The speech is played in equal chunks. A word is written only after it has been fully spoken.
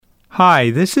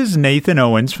Hi, this is Nathan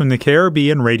Owens from the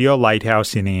Caribbean Radio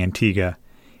Lighthouse in Antigua.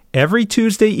 Every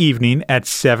Tuesday evening at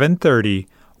 7:30,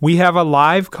 we have a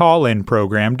live call-in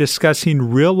program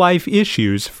discussing real-life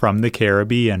issues from the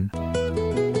Caribbean.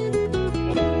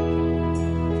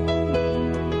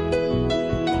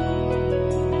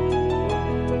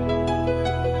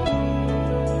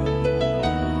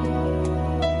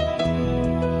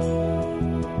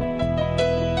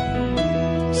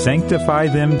 Sanctify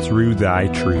them through thy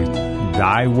truth.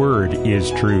 Thy word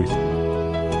is truth.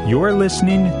 You're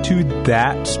listening to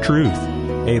That's Truth,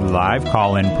 a live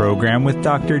call-in program with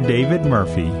Dr. David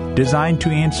Murphy, designed to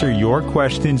answer your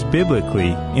questions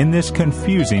biblically in this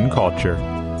confusing culture.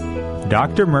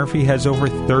 Dr. Murphy has over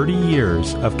 30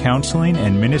 years of counseling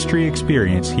and ministry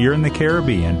experience here in the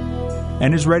Caribbean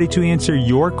and is ready to answer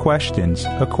your questions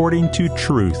according to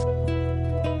truth.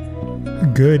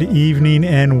 Good evening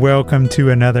and welcome to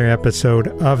another episode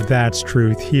of That's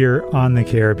Truth here on the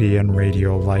Caribbean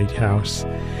Radio Lighthouse.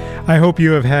 I hope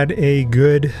you have had a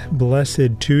good,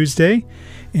 blessed Tuesday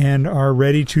and are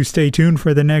ready to stay tuned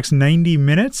for the next 90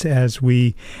 minutes as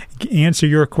we answer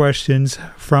your questions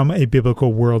from a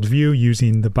biblical worldview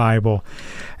using the Bible.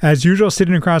 As usual,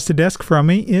 sitting across the desk from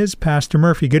me is Pastor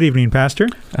Murphy. Good evening, Pastor.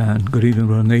 And good evening,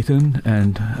 Brother Nathan.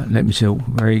 And let me say a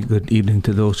very good evening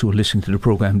to those who are listening to the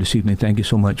program this evening. Thank you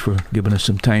so much for giving us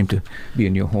some time to be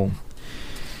in your home.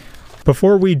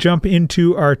 Before we jump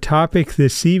into our topic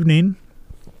this evening,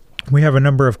 we have a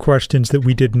number of questions that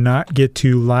we did not get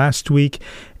to last week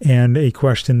and a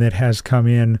question that has come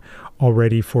in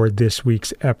already for this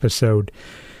week's episode.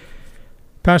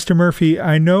 Pastor Murphy,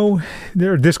 I know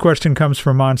this question comes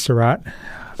from Montserrat.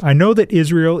 I know that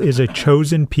Israel is a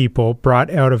chosen people brought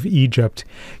out of Egypt.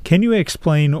 Can you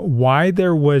explain why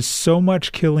there was so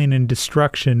much killing and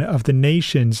destruction of the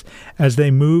nations as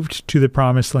they moved to the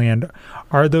Promised Land?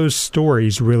 Are those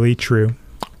stories really true?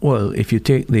 Well, if you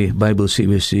take the Bible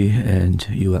seriously and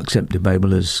you accept the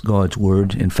Bible as God's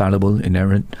word, infallible,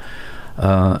 inerrant,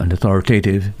 and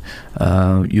authoritative,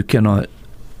 you cannot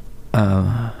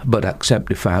but accept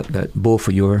the fact that both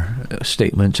of your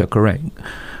statements are correct.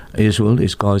 Israel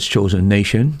is God's chosen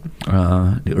nation,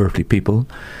 the earthly people,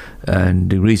 and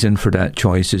the reason for that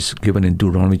choice is given in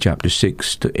Deuteronomy chapter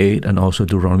 6 to 8 and also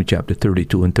Deuteronomy chapter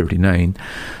 32 and 39.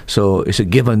 So it's a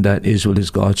given that Israel is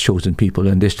God's chosen people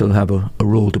and they still have a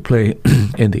role to play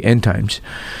in the end times.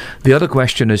 The other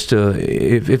question is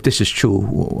if this is true,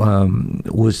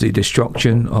 was the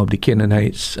destruction of the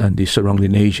Canaanites and the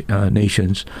surrounding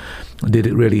nations, did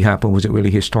it really happen? Was it really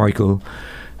historical?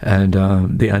 And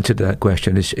the answer to that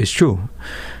question is true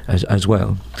as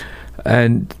well.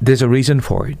 And there's a reason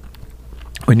for it.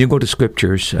 When you go to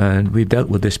scriptures, and we've dealt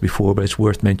with this before, but it's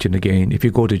worth mentioning again, if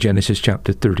you go to Genesis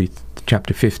chapter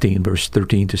 15, verse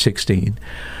 13 to 16,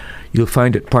 you'll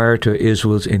find that prior to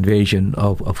Israel's invasion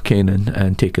of Canaan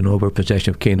and taking over possession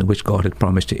of Canaan, which God had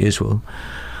promised to Israel,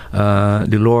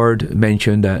 the Lord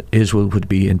mentioned that Israel would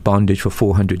be in bondage for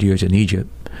 400 years in Egypt.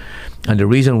 And the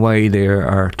reason why they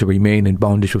are to remain in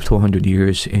bondage for 400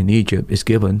 years in Egypt is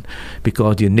given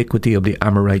because the iniquity of the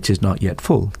Amorites is not yet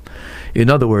full. In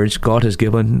other words, God has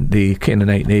given the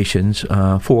Canaanite nations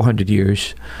 400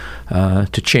 years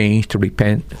to change, to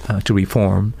repent, to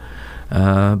reform.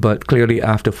 But clearly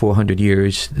after 400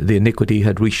 years, the iniquity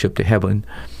had reached up to heaven,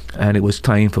 and it was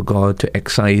time for God to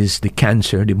excise the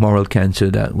cancer, the moral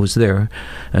cancer that was there.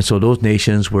 And so those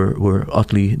nations were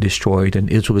utterly destroyed, and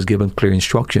Israel was given clear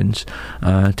instructions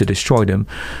to destroy them.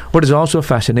 What is also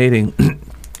fascinating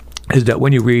is that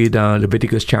when you read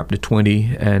Leviticus chapter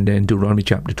 20 and then Deuteronomy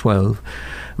chapter 12,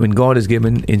 when God has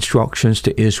given instructions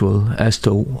to Israel as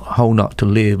to how not to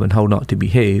live and how not to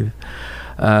behave,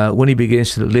 when he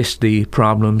begins to list the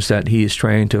problems that he is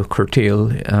trying to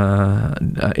curtail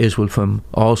Israel from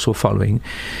also following,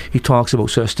 he talks about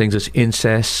such things as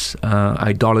incest,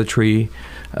 idolatry,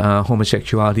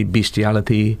 homosexuality,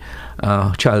 bestiality,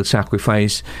 child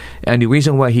sacrifice. And the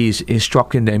reason why he's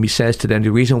instructing them, he says to them,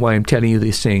 the reason why I'm telling you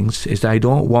these things is that I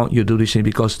don't want you to do these things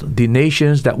because the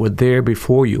nations that were there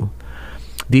before you,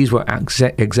 these were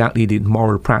exactly the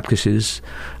moral practices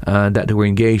that they were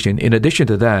engaged in. In addition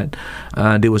to that,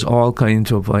 there was all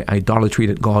kinds of idolatry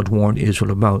that God warned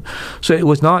Israel about. So it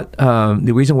was not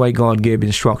the reason why God gave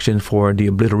instruction for the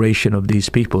obliteration of these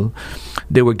people.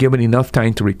 They were given enough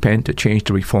time to repent, to change,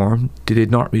 to reform. They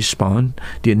did not respond.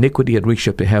 The iniquity had reached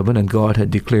up to heaven, and God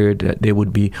had declared that they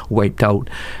would be wiped out.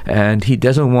 And he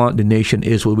doesn't want the nation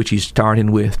Israel, which he's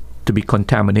starting with, to be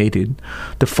contaminated,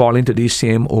 to fall into these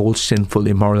same old sinful,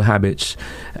 immoral habits,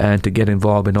 and to get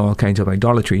involved in all kinds of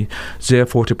idolatry.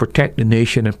 Therefore, to protect the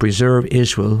nation and preserve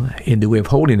Israel in the way of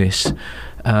holiness,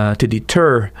 to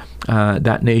deter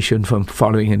that nation from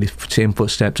following in the same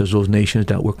footsteps as those nations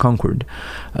that were conquered,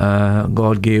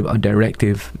 God gave a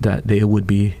directive that they would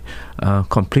be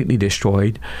completely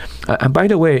destroyed. And by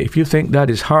the way, if you think that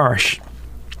is harsh,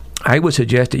 I would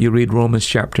suggest that you read Romans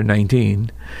chapter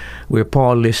 19, where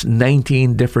Paul lists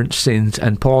 19 different sins,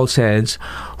 and Paul says,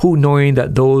 who knowing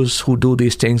that those who do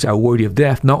these things are worthy of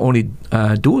death, not only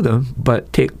do them,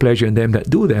 but take pleasure in them that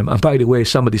do them. And by the way,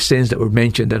 some of the sins that were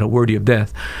mentioned that are worthy of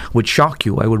death would shock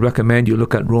you. I would recommend you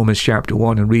look at Romans chapter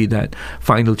 1 and read that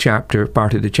final chapter,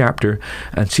 part of the chapter,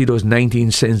 and see those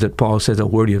 19 sins that Paul says are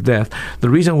worthy of death. The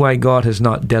reason why God has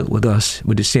not dealt with us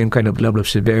with the same kind of level of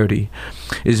severity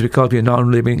is because we are not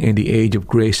living in the age of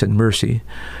grace and mercy,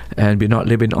 and we're not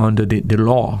living under the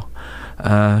law.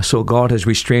 So God has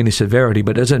restrained His severity,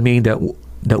 but it doesn't mean that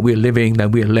we're living,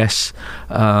 that we're less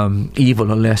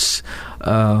evil or less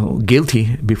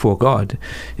guilty before God.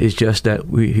 It's just that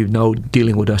He's now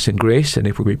dealing with us in grace, and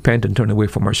if we repent and turn away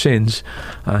from our sins,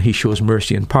 He shows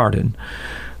mercy and pardon.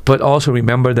 But also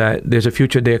remember that there's a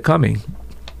future day coming.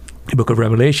 The book of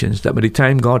Revelations, that by the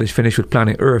time God is finished with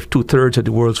planet Earth, 2/3 of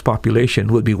the world's population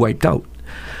will be wiped out.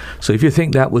 So if you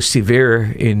think that was severe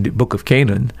in the book of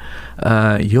Canaan,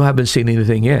 you haven't seen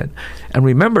anything yet. And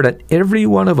remember that every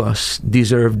one of us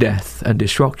deserve death and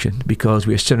destruction because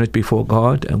we are sinners before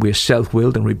God, and we are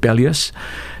self-willed and rebellious,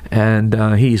 and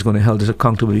He's going to hold us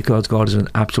accountable because God is an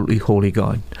absolutely holy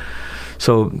God.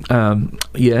 So,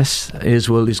 yes,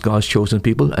 Israel is God's chosen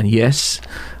people, and yes,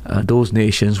 those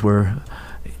nations were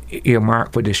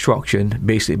earmarked for destruction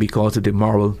basically because of the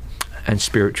moral and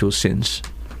spiritual sins.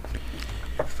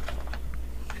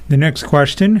 The next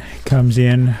question comes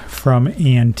in from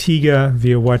Antigua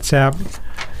via WhatsApp.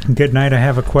 Good night. I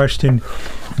have a question.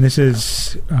 This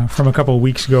is from a couple of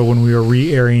weeks ago when we were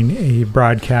re-airing a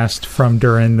broadcast from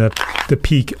during the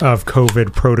peak of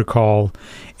COVID protocol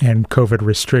and COVID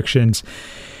restrictions.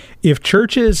 If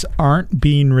churches aren't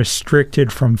being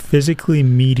restricted from physically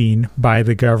meeting by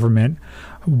the government,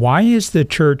 why is the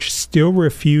church still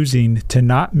refusing to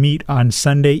not meet on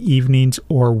Sunday evenings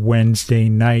or Wednesday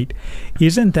night?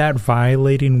 Isn't that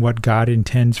violating what God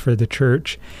intends for the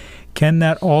church? Can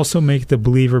that also make the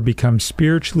believer become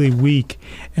spiritually weak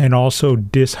and also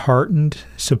disheartened,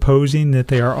 supposing that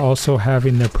they are also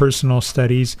having their personal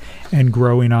studies and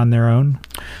growing on their own?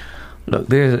 Look,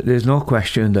 there's no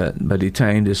question that by the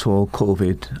time this whole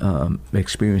COVID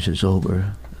experience is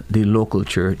over, the local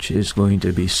church is going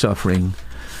to be suffering.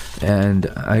 And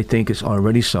I think it's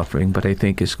already suffering, but I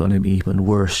think it's going to be even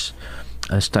worse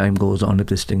as time goes on if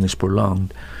this thing is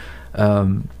prolonged.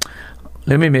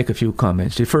 Let me make a few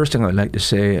comments. The first thing I'd like to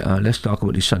say, let's talk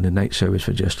about the Sunday night service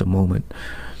for just a moment.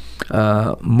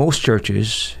 Most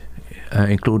churches,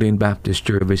 including Baptist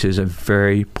services, are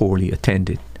very poorly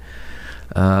attended.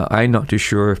 I'm not too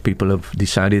sure if people have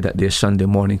decided that they're Sunday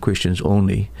morning Christians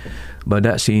only, but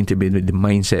that seemed to be the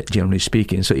mindset, generally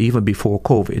speaking. So even before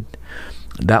COVID,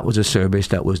 that was a service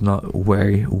that was not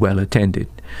very well attended.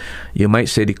 You might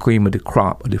say the cream of the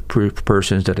crop of the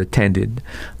persons that attended,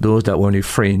 those that were on the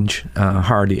fringe,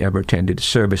 hardly ever attended the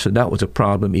service. So that was a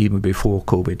problem even before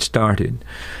COVID started.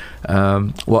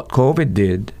 What COVID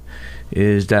did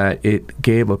is that it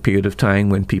gave a period of time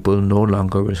when people no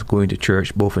longer was going to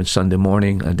church, both on Sunday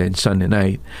morning and then Sunday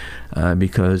night, and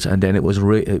then it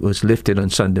was lifted on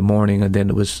Sunday morning, and then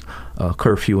it was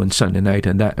curfew on Sunday night,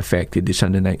 and that affected the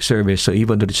Sunday night service. So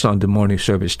even though the Sunday morning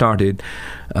service started,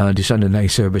 the Sunday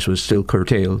night service was still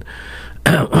curtailed.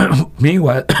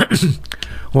 Meanwhile,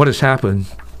 what has happened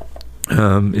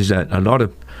is that a lot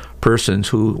of persons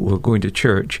who were going to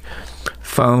church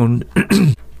found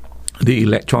the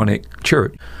electronic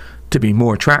church to be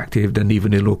more attractive than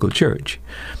even the local church.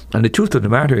 And the truth of the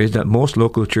matter is that most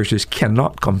local churches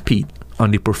cannot compete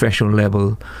on the professional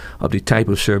level of the type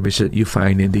of service that you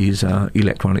find in these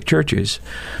electronic churches,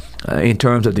 in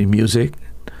terms of the music,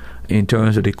 in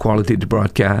terms of the quality of the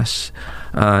broadcasts,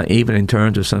 even in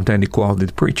terms of sometimes the quality of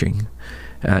the preaching.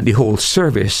 The whole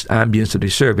service, ambience of the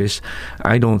service,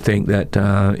 I don't think that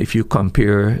if you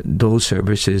compare those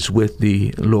services with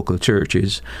the local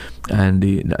churches and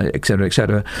the et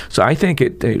cetera, so I think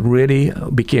it really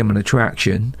became an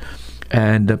attraction,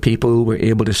 and people were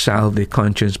able to salve their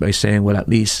conscience by saying, well, at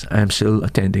least I'm still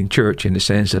attending church in the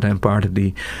sense that I'm part of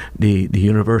the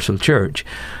universal church.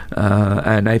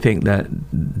 And I think that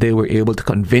they were able to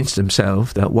convince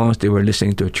themselves that once they were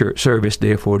listening to a church service,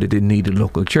 therefore they didn't need a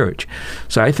local church.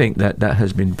 So I think that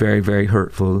has been very, very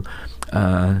hurtful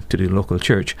to the local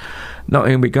church. Now,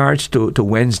 in regards to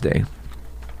Wednesday,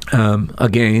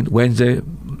 again, Wednesday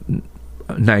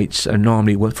nights are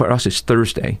normally, well, for us it's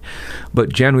Thursday, but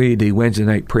generally the Wednesday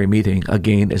night prayer meeting,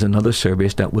 again, is another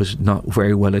service that was not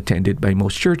very well attended by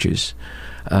most churches.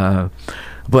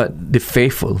 But the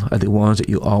faithful are the ones that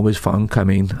you always found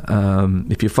coming.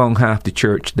 If you found half the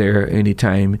church there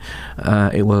anytime,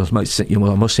 you will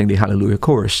almost sing the Hallelujah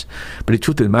chorus. But the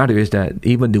truth of the matter is that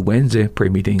even the Wednesday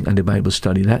prayer meeting and the Bible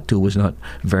study, that too was not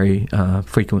very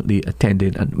frequently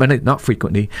attended. And when not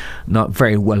frequently, not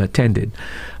very well attended.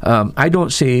 I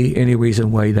don't see any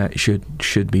reason why that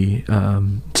should be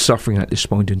suffering at this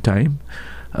point in time.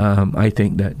 I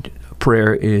think that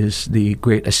prayer is the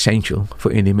great essential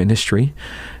for any ministry.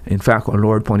 In fact, our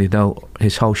Lord pointed out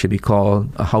His house should be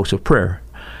called a house of prayer.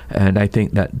 And I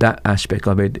think that aspect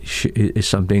of it is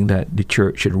something that the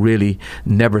church should really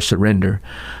never surrender.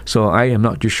 So I am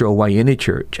not too sure why any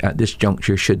church at this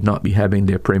juncture should not be having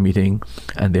their prayer meeting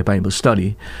and their Bible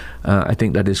study. I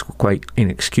think that is quite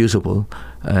inexcusable.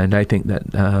 And I think that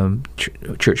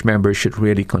church members should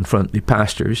really confront the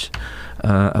pastors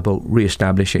about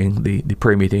reestablishing the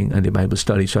prayer meeting and the Bible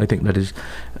study. So I think that is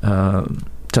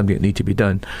something that needs to be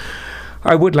done.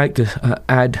 I would like to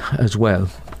add as well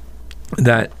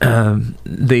that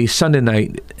the Sunday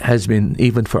night has been,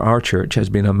 even for our church, has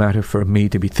been a matter for me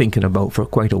to be thinking about for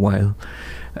quite a while.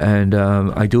 And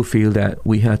I do feel that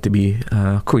we have to be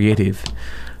creative.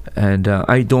 And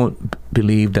I don't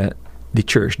believe that the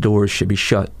church doors should be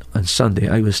shut on Sunday.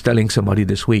 I was telling somebody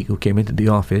this week who came into the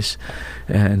office,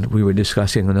 and we were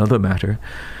discussing another matter.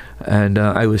 And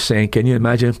I was saying, can you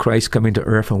imagine Christ coming to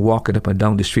earth and walking up and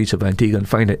down the streets of Antigua and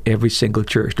find that every single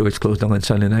church door is closed down on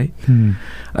Sunday night?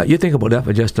 You think about that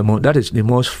for just a moment. That is the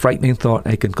most frightening thought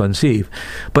I can conceive.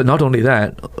 But not only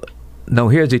that, now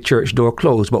here's the church door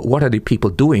closed, but what are the people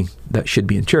doing that should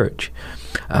be in church?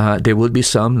 There will be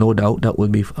some, no doubt, that will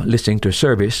be listening to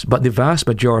service, but the vast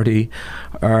majority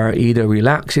are either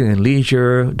relaxing in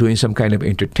leisure, doing some kind of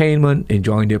entertainment,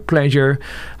 enjoying their pleasure,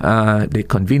 the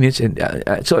convenience. And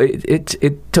so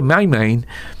it to my mind,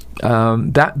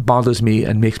 that bothers me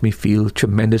and makes me feel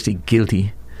tremendously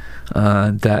guilty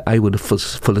that I would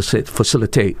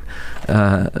facilitate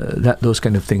that those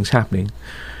kind of things happening.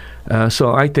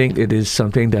 So I think it is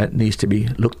something that needs to be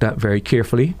looked at very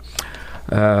carefully.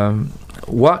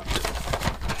 What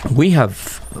we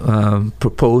have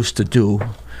proposed to do,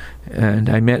 and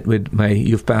I met with my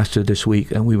youth pastor this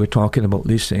week, and we were talking about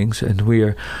these things, and we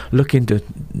are looking to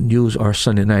use our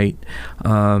Sunday night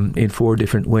in 4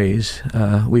 different ways.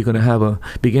 We're going to have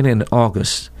beginning in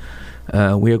August,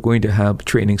 we are going to have a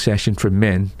training session for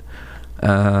men.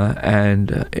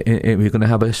 And we're going to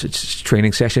have a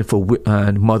training session for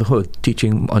motherhood,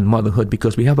 teaching on motherhood,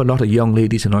 because we have a lot of young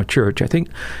ladies in our church. I think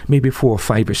maybe 4 or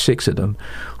 5 or 6 of them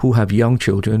who have young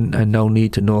children and now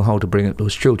need to know how to bring up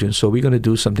those children. So we're going to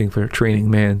do something for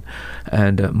training men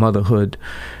and motherhood,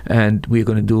 and we're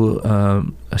going to do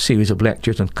a series of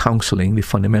lectures on counseling, the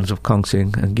fundamentals of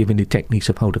counseling, and giving the techniques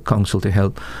of how to counsel to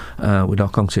help with our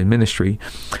counseling ministry.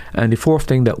 And the 4th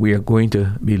thing that we are going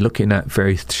to be looking at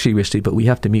very seriously, but we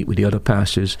have to meet with the other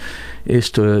pastors, is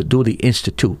to do the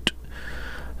Institute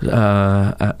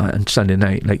on Sunday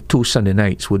night. Like 2 Sunday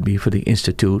nights would be for the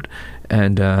Institute,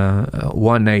 and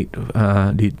one night,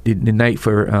 the night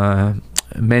for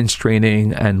men's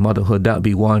training and motherhood, that would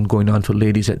be one going on for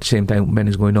ladies at the same time men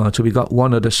is going on. So we got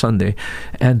one other Sunday,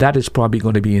 and that is probably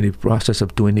going to be in the process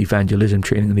of doing evangelism,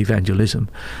 training and evangelism.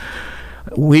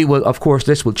 We will, of course,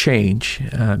 this will change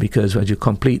because as you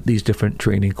complete these different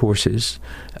training courses,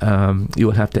 you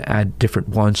will have to add different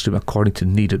ones to according to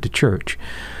the need of the church.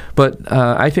 But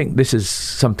I think this is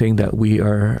something that we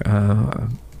are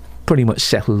pretty much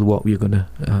settled what we're going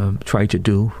to try to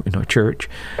do in our church.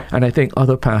 And I think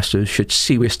other pastors should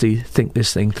seriously think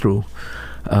this thing through.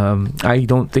 I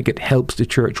don't think it helps the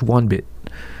church one bit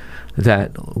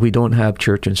that we don't have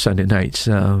church on Sunday nights.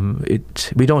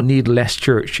 We don't need less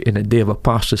church in a day of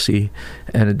apostasy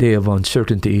and a day of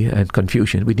uncertainty and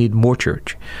confusion. We need more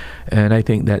church. And I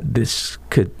think that this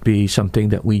could be something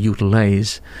that we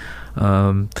utilize.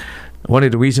 One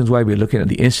of the reasons why we're looking at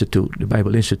the Institute, the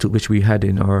Bible Institute, which we had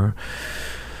in our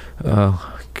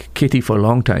kitty for a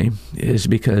long time, is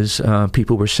because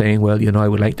people were saying, well, I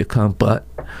would like to come, but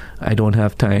I don't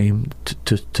have time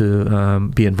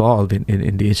to be involved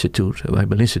in the Institute, the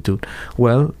Bible Institute.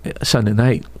 Well, Sunday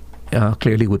night,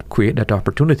 clearly would create that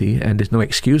opportunity, and there's no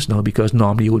excuse now because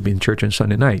normally you would be in church on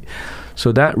Sunday night.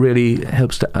 So that really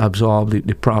helps to absolve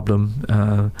the problem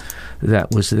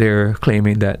that was there,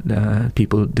 claiming that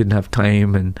people didn't have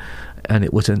time and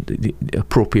it wasn't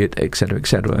appropriate, etc.,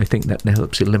 etc. I think that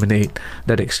helps eliminate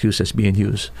that excuse that's being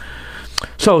used.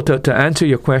 So to answer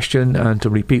your question and to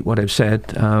repeat what I've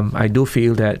said, I do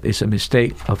feel that it's a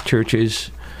mistake of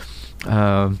churches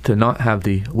to not have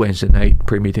the Wednesday night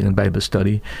prayer meeting and Bible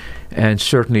study, and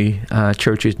certainly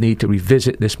churches need to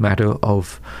revisit this matter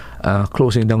of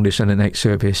closing down the Sunday night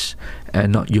service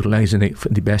and not utilizing it for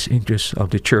the best interests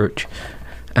of the church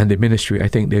and the ministry. I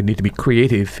think they need to be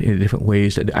creative in different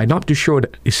ways. I'm not too sure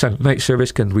that the Sunday night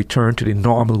service can return to the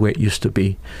normal way it used to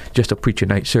be, just a preacher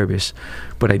night service.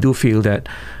 But I do feel that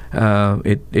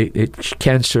it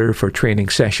can serve for training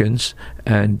sessions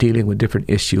and dealing with different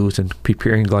issues and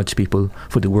preparing God's people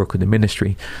for the work of the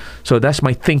ministry. So that's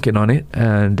my thinking on it,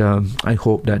 and I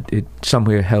hope that it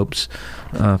somewhere helps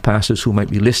pastors who might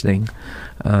be listening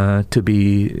to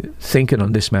be thinking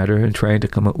on this matter and trying to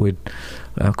come up with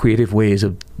creative ways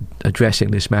of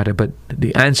addressing this matter. But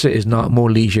the answer is not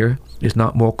more leisure, it's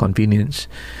not more convenience,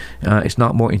 it's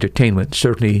not more entertainment.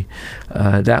 Certainly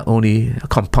that only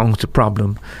compounds the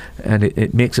problem, and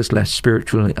it makes us less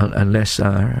spiritual and less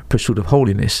pursuit of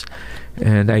holiness.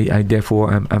 And I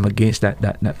therefore I'm against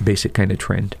that basic kind of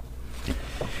trend.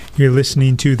 You're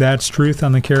listening to That's Truth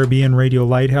on the Caribbean Radio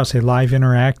Lighthouse, a live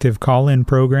interactive call-in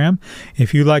program.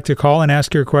 If you'd like to call and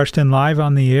ask your question live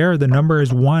on the air, the number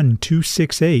is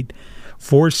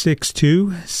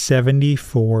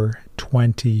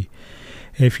 1-268-462-7420.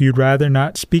 If you'd rather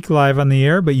not speak live on the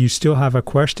air, but you still have a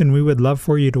question, we would love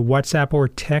for you to WhatsApp or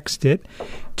text it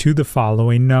to the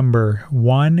following number,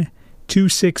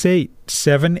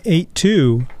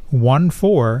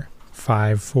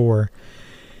 1-268-782-1454.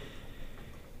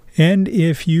 And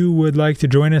if you would like to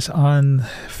join us on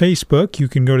Facebook, you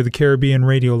can go to the Caribbean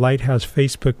Radio Lighthouse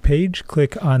Facebook page,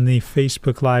 click on the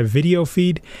Facebook Live video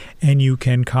feed, and you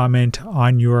can comment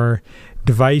on your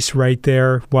device right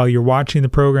there. While you're watching the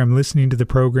program, listening to the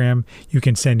program, you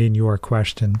can send in your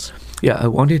questions. Yeah, I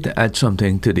wanted to add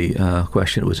something to the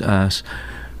question that was asked.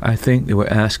 I think they were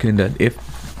asking that if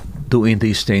doing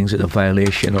these things is a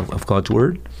violation of God's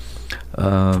Word,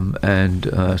 and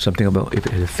something about if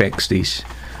it affects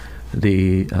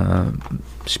the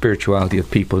spirituality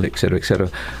of people, etc., etc.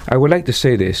 I would like to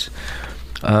say this.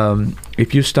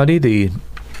 If you study the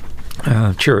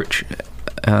church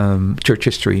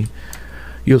history,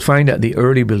 you'll find that the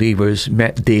early believers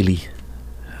met daily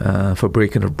for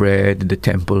breaking of bread in the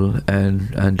temple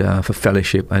and for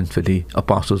fellowship and for the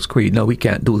Apostles' Creed. Now, we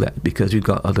can't do that because we've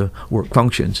got other work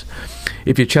functions.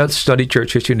 If you study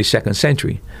church history in the 2nd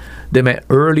century, they met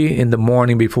early in the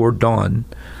morning before dawn,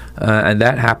 and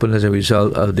that happened as a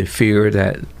result of the fear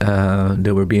that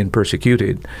they were being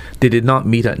persecuted. They did not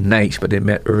meet at night, but they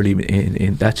met early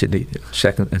that's in the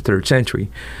 2nd and 3rd century.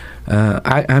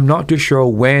 I'm not too sure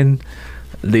when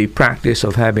the practice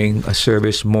of having a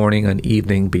service morning and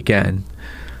evening began,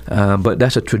 but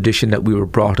that's a tradition that we were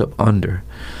brought up under.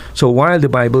 So while the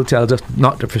Bible tells us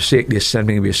not to forsake the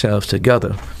assembling of yourselves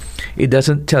together, it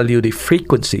doesn't tell you the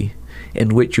frequency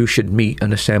in which you should meet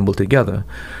and assemble together.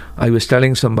 I was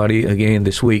telling somebody again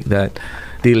this week that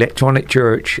the electronic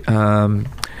church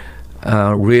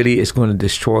really is going to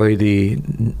destroy the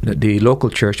local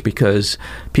church, because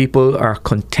people are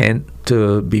content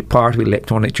to be part of the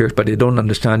electronic church, but they don't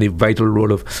understand the vital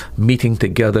role of meeting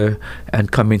together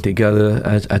and coming together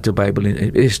as the Bible.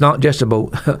 It's not just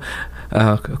about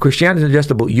Christianity isn't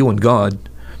just about you and God.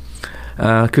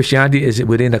 Christianity is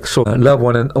within love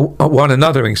one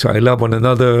another, encourage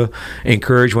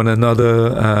one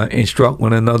another, instruct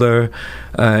one another.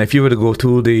 If you were to go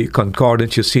through the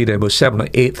concordance, you'll see that about 7 or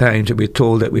 8 times that we're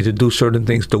told that we're to do certain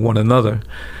things to one another,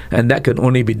 and that can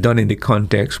only be done in the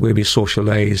context where we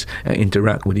socialize and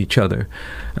interact with each other.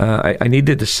 I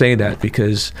needed to say that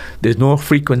because there's no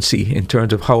frequency in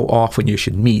terms of how often you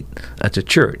should meet as a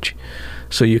church.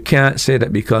 So you can't say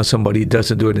that because somebody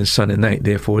doesn't do it on Sunday night,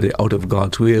 therefore they're out of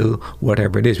God's will,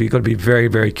 whatever it is. We've got to be very,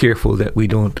 very careful that we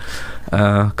don't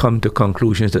come to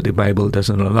conclusions that the Bible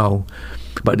doesn't allow.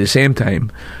 But at the same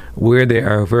time, where there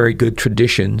are very good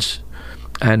traditions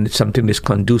and something that's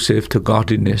conducive to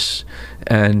godliness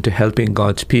and to helping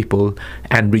God's people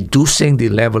and reducing the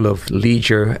level of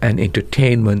leisure and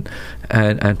entertainment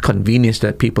and convenience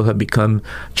that people have become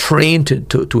trained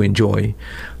to enjoy,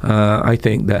 I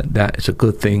think that is a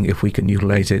good thing if we can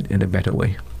utilize it in a better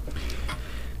way.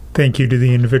 Thank you to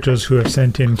the individuals who have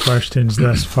sent in questions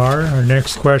thus far. Our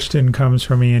next question comes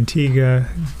from Antigua.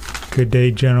 Good day,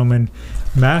 gentlemen.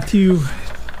 Matthew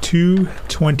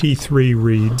 2:23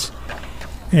 reads,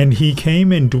 "And he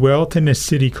came and dwelt in a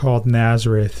city called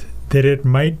Nazareth, that it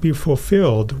might be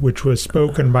fulfilled which was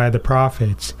spoken by the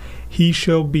prophets, he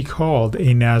shall be called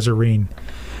a Nazarene."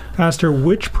 Pastor,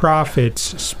 which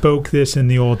prophets spoke this in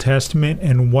the Old Testament,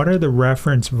 and what are the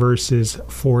reference verses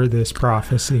for this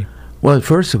prophecy? Well,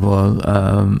 first of all,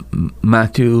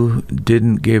 Matthew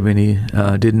didn't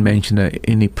mention that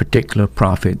any particular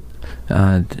prophet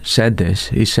said this.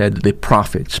 He said the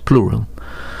prophets, plural.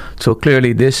 So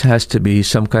clearly this has to be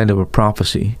some kind of a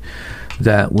prophecy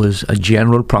that was a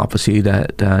general prophecy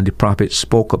that the prophets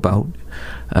spoke about.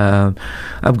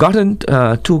 I've gotten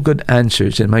two good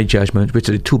answers in my judgment, which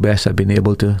are the two best I've been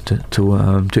able to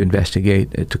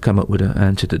investigate to come up with an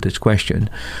answer to this question.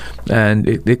 And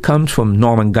it comes from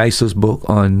Norman Geisler's book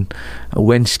on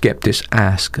When Skeptics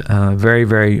Ask. Very,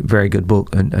 very, very good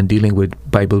book on dealing with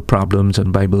Bible problems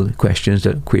and Bible questions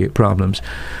that create problems.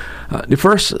 The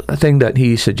first thing that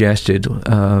he suggested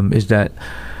is that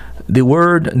the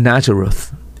word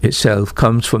Nazareth itself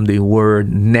comes from the word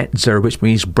netzer, which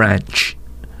means branch.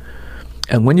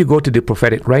 And when you go to the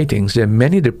prophetic writings, there are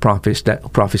many of the prophets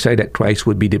that prophesy that Christ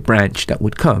would be the branch that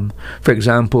would come. For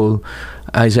example,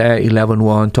 Isaiah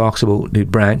 11:1 talks about the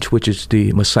branch, which is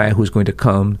the Messiah who's going to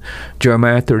come.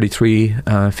 Jeremiah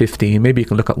 33:15. Maybe you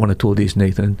can look at one or two of these,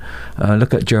 Nathan.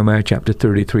 Look at Jeremiah chapter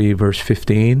 33, verse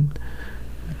 15.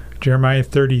 Jeremiah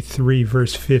 33,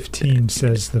 verse 15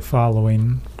 says the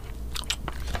following.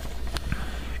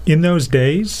 "In those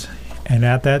days and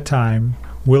at that time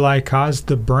will I cause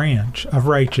the branch of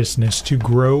righteousness to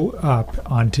grow up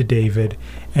unto David,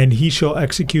 and he shall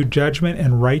execute judgment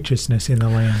and righteousness in the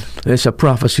land." There's a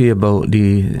prophecy about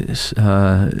the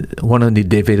one of the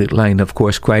Davidic line. Of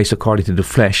course, Christ, according to the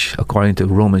flesh, according to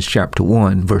Romans chapter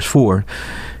 1, verse 4,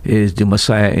 is the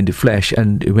Messiah in the flesh.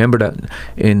 And remember that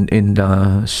in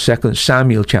 2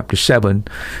 Samuel chapter 7,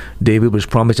 David was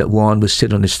promised that one would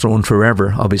sit on his throne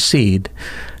forever of his seed.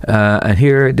 And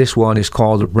here, this one is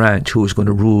called the branch, who is going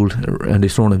to rule on the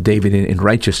throne of David in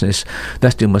righteousness.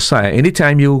 That's the Messiah.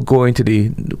 Anytime you go into the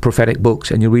prophetic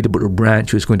books and you read about the branch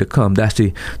who is going to come, that's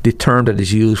the term that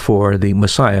is used for the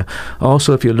Messiah.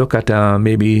 Also, if you look at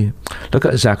look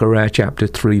at Zechariah chapter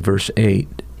 3, verse 8.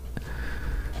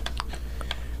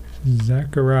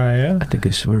 Zechariah. I think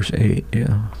it's verse 8,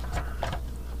 yeah.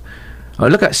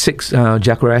 Look at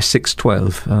Zechariah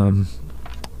 6:12.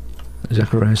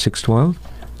 Zechariah 6:12.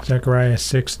 Zechariah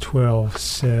 6:12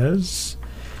 says,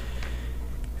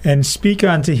 "And speak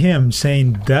unto him,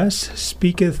 saying, Thus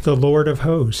speaketh the Lord of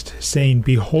hosts, saying,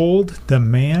 Behold, the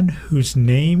man whose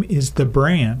name is the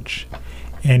branch,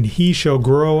 and he shall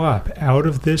grow up out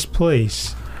of his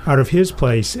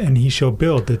place, and he shall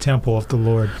build the temple of the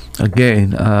Lord."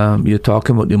 Again, you're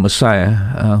talking about the Messiah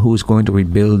who's going to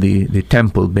rebuild the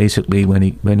temple, basically, when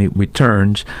he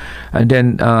returns. And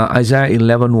then Isaiah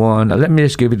 11:1. Let me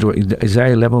just give you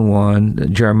Isaiah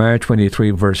 11:1, Jeremiah 23,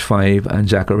 verse 5, and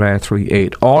Zechariah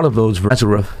 3:8. All of those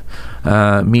Nazareth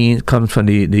comes from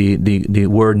the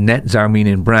word netzar,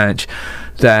 meaning branch.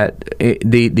 That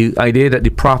the idea that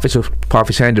the prophets of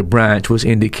prophesying the branch was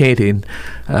indicating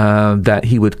that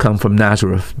he would come from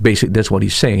Nazareth. Basically, that's what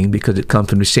he's saying, because it comes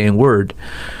from the same word.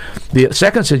 The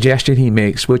second suggestion he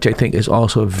makes, which I think is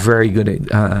also a very good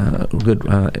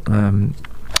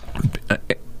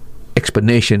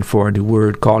explanation for the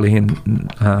word calling him,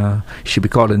 should be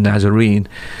called a Nazarene,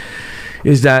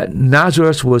 is that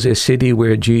Nazareth was a city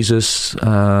where Jesus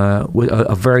was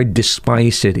a very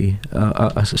despised city,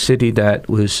 a city that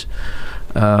was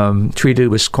treated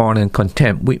with scorn and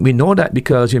contempt. We know that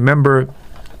because, remember,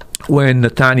 when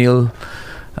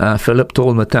Philip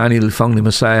told Nathanael, found the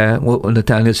Messiah, what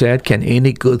Nathanael said, "Can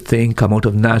any good thing come out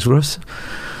of Nazareth?"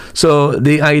 So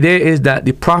the idea is that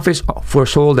the prophets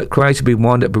foretold that Christ would be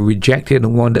one that would be rejected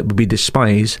and one that would be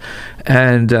despised.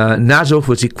 And Nazareth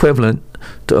was equivalent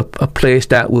to a place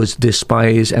that was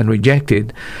despised and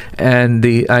rejected. And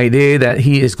the idea that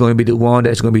he is going to be the one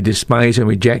that's going to be despised and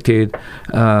rejected,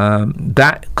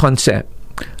 that concept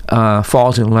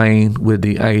falls in line with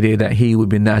the idea that he would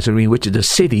be Nazarene, which is a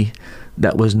city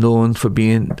that was known for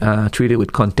being treated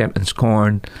with contempt and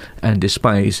scorn and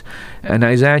despised. And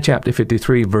Isaiah chapter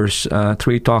 53 verse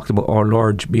 3 talks about our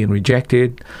Lord being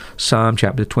rejected. Psalm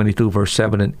chapter 22 verse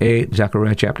 7 and 8.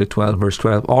 Zechariah chapter 12 verse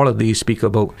 12. All of these speak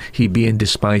about he being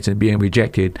despised and being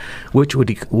rejected, which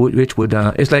would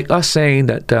it's like us saying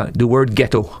that the word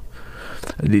ghetto.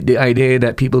 the idea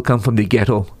that people come from the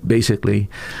ghetto, basically.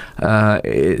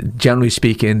 Generally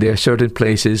speaking, there are certain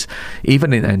places,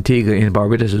 even in Antigua, in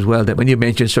Barbados as well, that when you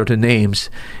mention certain names,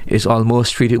 it's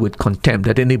almost treated with contempt,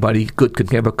 that anybody good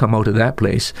could never come out of that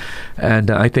place.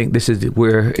 And I think this is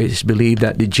where it's believed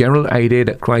that the general idea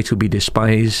that Christ would be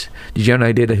despised, the general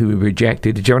idea that he would be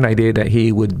rejected, the general idea that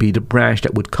he would be the branch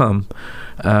that would come,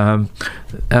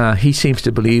 he seems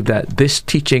to believe that this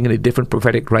teaching and the different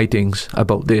prophetic writings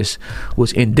about this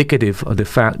was indicative of the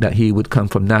fact that he would come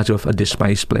from Nazareth, a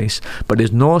despised place. But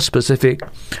there's no specific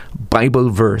Bible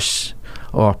verse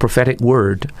or prophetic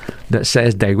word that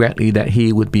says directly that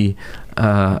he would be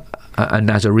a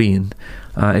Nazarene.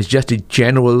 It's just a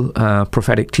general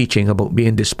prophetic teaching about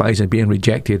being despised and being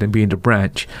rejected and being the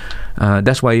branch.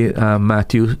 That's why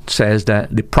Matthew says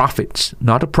that the prophets,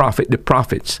 not a prophet, the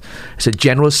prophets, it's a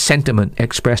general sentiment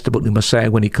expressed about the Messiah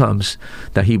when he comes,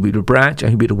 that he will be the branch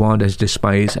and he'll be the one that's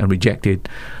despised and rejected,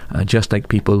 just like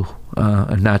people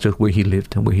in Nazareth where he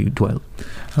lived and where he dwelt.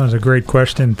 That was a great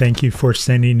question. Thank you for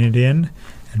sending it in.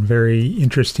 And very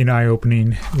interesting,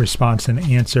 eye-opening response and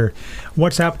answer.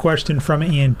 WhatsApp question from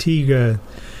Antigua.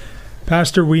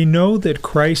 Pastor, we know that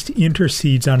Christ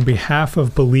intercedes on behalf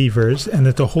of believers and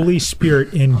that the Holy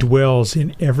Spirit indwells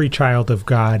in every child of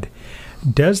God.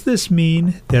 Does this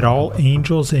mean that all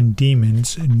angels and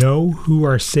demons know who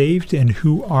are saved and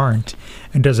who aren't?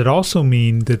 And does it also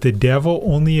mean that the devil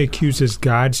only accuses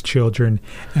God's children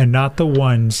and not the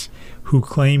ones who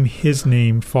claim his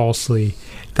name falsely?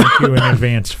 Thank you in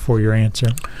advance for your answer.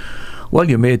 Well,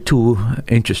 you made two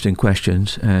interesting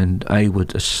questions, and I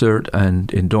would assert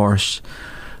and endorse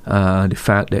the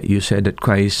fact that you said that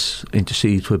Christ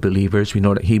intercedes for believers. We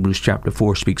know that Hebrews chapter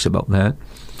 4 speaks about that.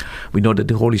 We know that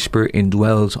the Holy Spirit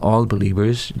indwells all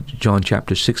believers. John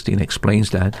chapter 16 explains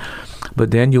that.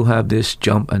 But then you have this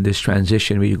jump and this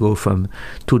transition where you go from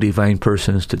two divine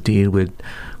persons to deal with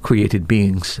created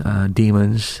beings,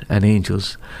 demons and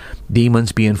angels.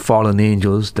 Demons being fallen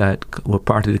angels that were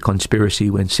part of the conspiracy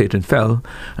when Satan fell,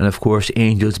 and of course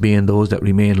angels being those that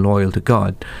remain loyal to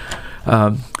God.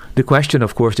 The question,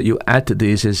 of course, that you add to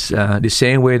this is the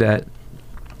same way that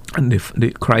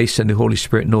the Christ and the Holy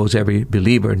Spirit knows every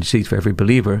believer and sees for every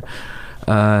believer.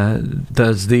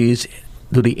 Do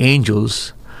the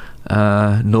angels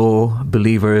know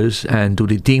believers, and do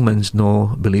the demons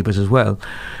know believers as well?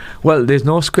 Well, there's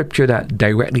no scripture that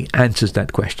directly answers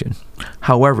that question.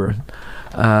 However,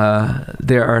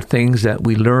 there are things that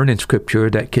we learn in scripture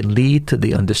that can lead to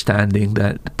the understanding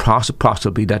that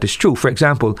possibly that is true. For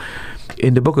example,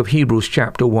 in the book of Hebrews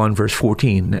chapter 1 verse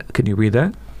 14, can you read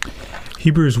that?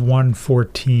 Hebrews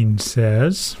 1:14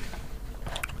 says,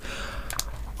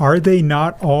 "Are they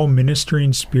not all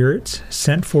ministering spirits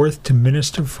sent forth to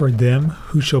minister for them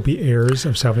who shall be heirs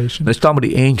of salvation?" Let's talk about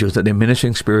the angels, that they're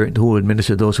ministering spirit who will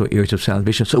administer those who are heirs of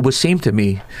salvation. So it would seem to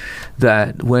me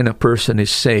that when a person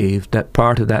is saved, that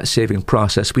part of that saving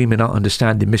process, we may not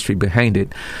understand the mystery behind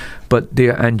it, but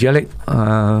there are angelic,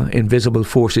 invisible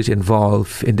forces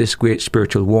involved in this great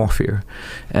spiritual warfare.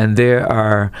 And they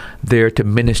are there to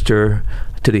minister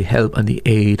to the help and the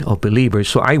aid of believers.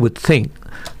 So I would think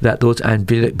that those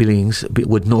angelic beings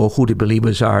would know who the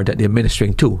believers are that they're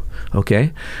ministering to.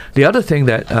 Okay? The other thing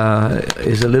that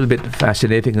is a little bit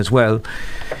fascinating as well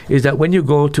is that when you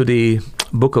go to the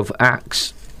book of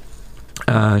Acts,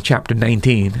 chapter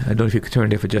 19, I don't know if you could turn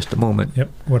there for just a moment. Yep.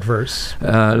 What verse?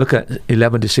 Look at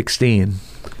 11 to 16.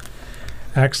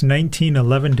 Acts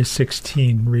 19:11 to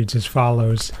 16 reads as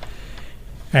follows.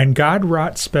 "And God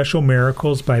wrought special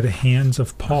miracles by the hands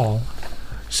of Paul,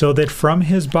 so that from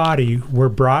his body were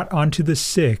brought unto the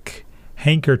sick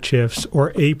handkerchiefs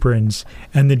or aprons,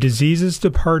 and the diseases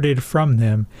departed from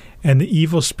them, and the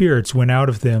evil spirits went out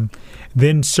of them.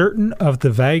 Then certain of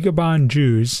the vagabond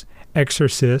Jews,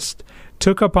 exorcists,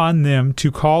 took upon them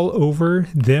to call over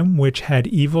them which had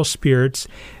evil spirits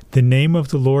the name of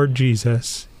the Lord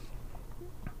Jesus,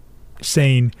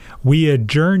 saying, We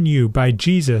adjourn you by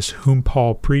Jesus whom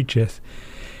Paul preacheth.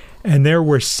 And there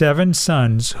were 7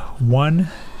 sons, one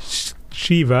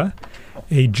Sceva,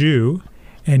 a Jew,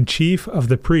 and chief of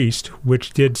the priest,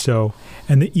 which did so.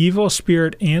 And the evil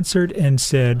spirit answered and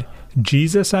said,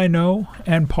 Jesus I know,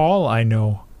 and Paul I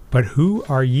know, but who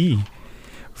are ye?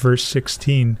 Verse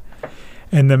 16.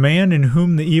 And the man in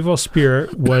whom the evil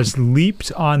spirit was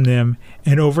leaped on them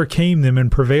and overcame them and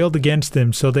prevailed against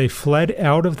them, so they fled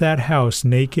out of that house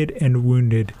naked and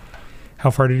wounded. How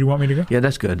far did you want me to go? Yeah,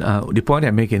 that's good. The point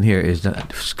I'm making here is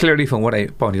that clearly from what I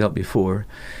pointed out before,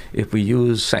 if we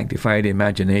use sanctified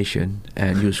imagination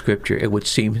and use scripture, it would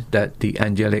seem that the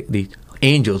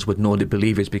angels would know the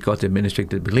believers because they're ministering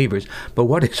to the believers. But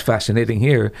what is fascinating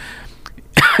here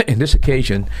in this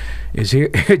occasion is here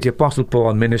the Apostle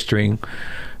Paul ministering,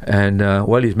 and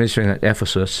while he's ministering at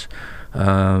Ephesus,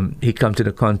 he comes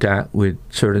into contact with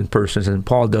certain persons, and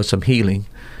Paul does some healing.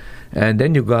 And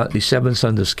then you got the 7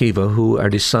 sons of Sceva, who are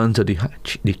the sons of the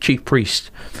chief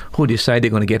priest, who decide they're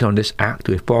going to get on this act.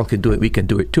 If Paul can do it, we can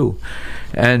do it too.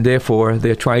 And therefore,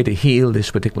 they try to heal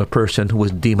this particular person who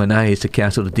was demonized, to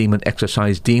cast out the demon,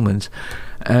 exorcise demons.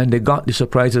 And they got the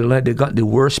surprise of the light. They got the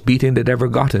worst beating they'd ever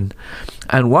gotten.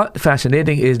 And what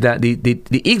fascinating is that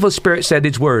the evil spirit said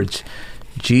its words,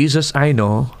 Jesus I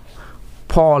know,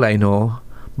 Paul I know,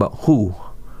 but who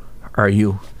are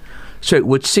you? So it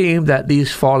would seem that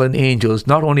these fallen angels,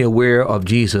 not only aware of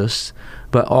Jesus,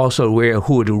 but also aware of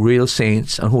who are the real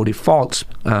saints and who are the false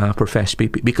professed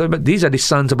people, because these are the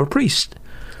sons of a priest.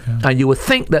 Yeah. And you would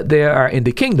think that they are in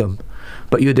the kingdom,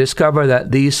 but you discover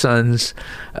that these sons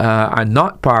are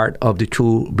not part of the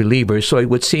true believers. So it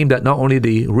would seem that not only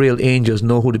the real angels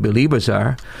know who the believers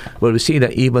are, but we see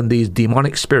that even these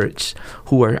demonic spirits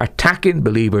who are attacking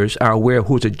believers are aware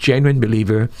who's a genuine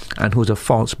believer and who's a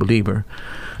false believer.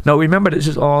 Now remember, this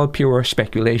is all pure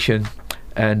speculation,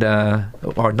 and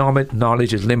our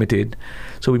knowledge is limited,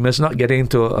 so we must not get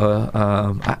into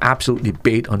an absolute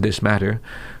debate on this matter.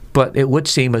 But it would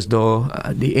seem as though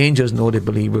the angels know the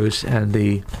believers, and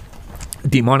the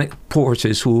demonic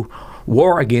forces who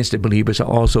war against the believers are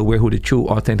also aware who the true,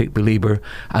 authentic believer,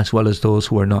 as well as those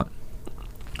who are not.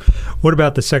 What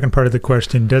about the second part of the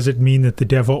question? Does it mean that the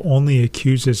devil only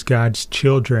accuses God's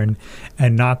children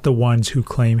and not the ones who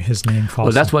claim his name falsely?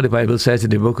 Well, that's what the Bible says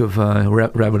in the book of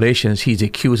Revelations. He's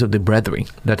accused of the brethren.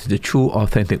 That is the true,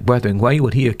 authentic brethren. Why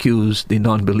would he accuse the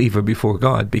non-believer before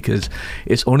God? Because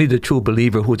it's only the true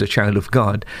believer who's a child of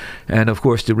God. And of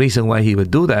course, the reason why he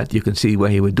would do that, you can see why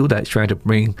he would do that. He's trying to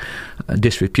bring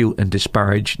disrepute and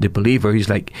disparage the believer. He's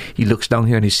like, he looks down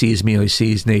here and he sees me, or he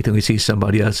sees Nathan, or he sees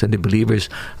somebody else, and the believer's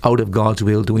out of God's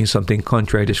will, doing something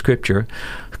contrary to Scripture.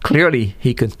 Clearly,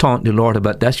 he can taunt the Lord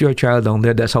about, that's your child down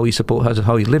there, that's how he's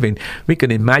how he's living. We can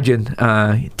imagine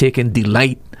taking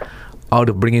delight out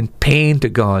of bringing pain to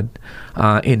God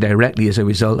indirectly as a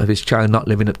result of his child not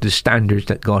living up to the standards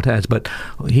that God has. But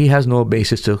he has no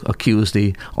basis to accuse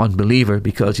the unbeliever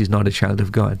because he's not a child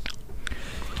of God.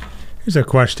 Here's a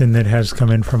question that has come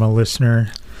in from a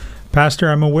listener. Pastor,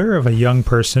 I'm aware of a young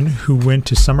person who went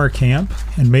to summer camp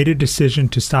and made a decision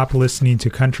to stop listening to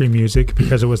country music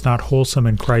because it was not wholesome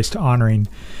and Christ-honoring.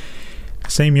 The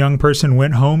same young person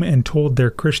went home and told their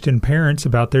Christian parents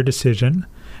about their decision.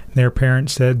 Their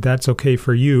parents said, that's okay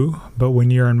for you, but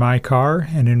when you're in my car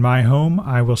and in my home,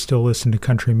 I will still listen to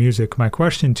country music. My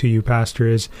question to you, Pastor,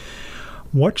 is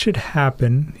what should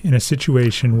happen in a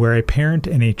situation where a parent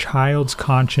and a child's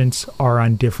conscience are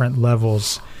on different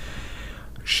levels?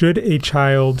 Should a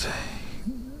child's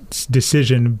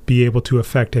decision be able to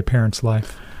affect a parent's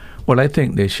life? Well, I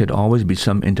think there should always be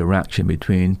some interaction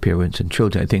between parents and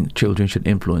children. I think children should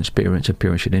influence parents, and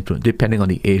parents should influence, depending on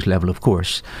the age level, of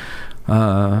course.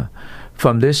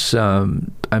 From this,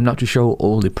 I'm not too sure how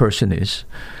old the person is,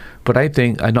 but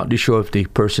I'm not too sure if the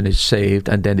person is saved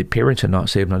and then the parents are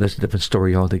not saved. Now, that's a different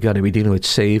story altogether. Are we dealing with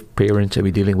saved parents? Are we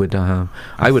dealing with...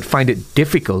 I would find it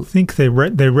difficult. I think they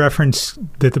reference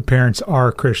that the parents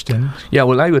are Christian. Yeah,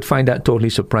 well, I would find that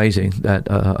totally surprising that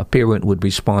a parent would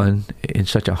respond in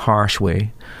such a harsh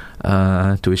way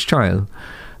to his child.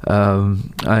 I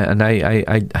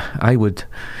would,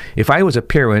 if I was a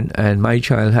parent and my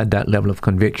child had that level of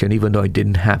conviction, even though I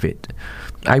didn't have it,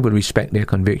 I would respect their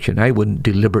conviction. I wouldn't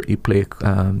deliberately play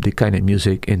the kind of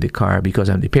music in the car because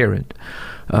I'm the parent.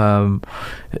 So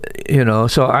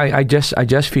I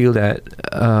just feel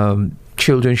that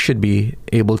children should be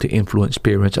able to influence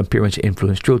parents and parents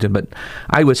influence children. But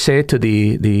I would say to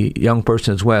the young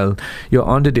person as well, you're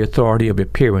under the authority of your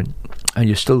parent, and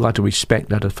you still got to respect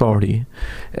that authority.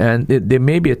 And there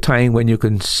may be a time when you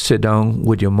can sit down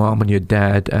with your mom and your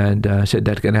dad and say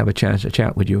that can have a chance to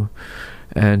chat with you.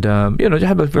 And, just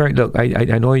have a look, I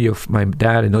know you're my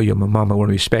dad, I know you're my mom, I want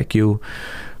to respect you.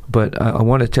 But I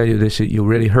want to tell you this, you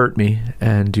really hurt me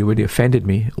and you really offended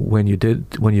me when you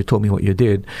told me what you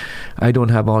did. I don't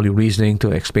have all the reasoning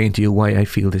to explain to you why I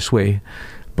feel this way.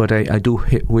 But I do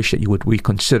wish that you would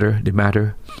reconsider the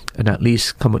matter and at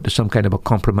least come up to some kind of a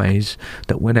compromise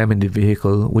that when I'm in the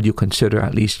vehicle, would you consider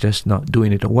at least just not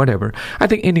doing it or whatever. I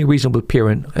think any reasonable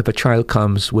parent, if a child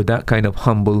comes with that kind of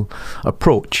humble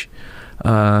approach,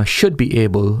 should be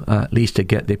able at least to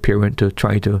get the parent to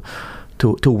try to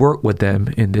work with them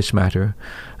in this matter.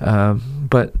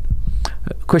 But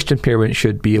Christian parents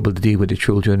should be able to deal with the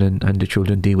children, and the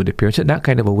children deal with the parents in that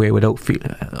kind of a way without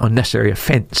unnecessary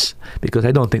offense, because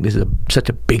I don't think this is such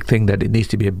a big thing that it needs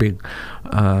to be a big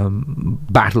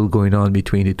battle going on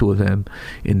between the two of them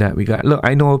in that regard. Look,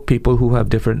 I know people who have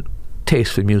different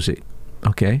tastes for music,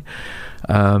 okay?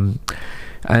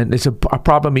 And it's a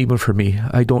problem even for me.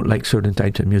 I don't like certain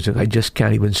types of music. I just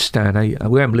can't even stand.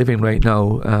 Where I'm living right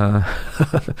now,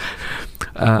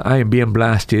 I am being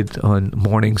blasted on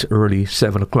mornings early,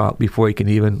 7 o'clock, before you can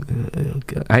even...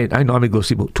 I normally go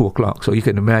sleep about 2 o'clock, so you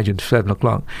can imagine 7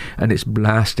 o'clock, and it's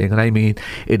blasting. And I mean,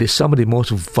 it is some of the most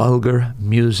vulgar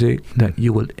music that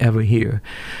you will ever hear.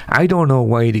 I don't know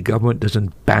why the government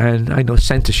doesn't ban... I know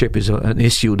censorship is an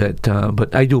issue,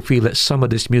 but I do feel that some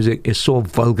of this music is so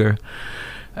vulgar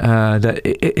that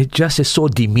it just is so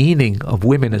demeaning of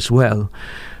women as well,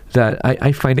 that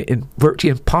I find it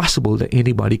virtually impossible that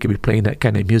anybody could be playing that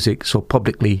kind of music so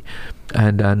publicly,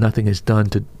 and nothing is done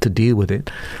to deal with it.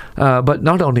 But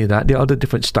not only that, there are other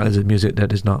different styles of music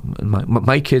that is not...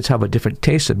 My kids have a different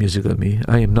taste of music than me.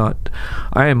 I am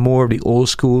more of the old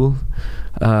school.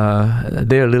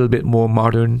 They're a little bit more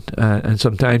modern, and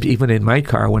sometimes even in my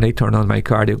car, when they turn on my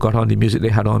car, they've got on the music they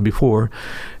had on before,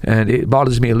 and it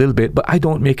bothers me a little bit, but I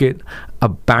don't make it a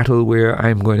battle where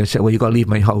I'm going to say, well, you got to leave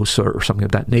my house or something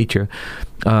of that nature.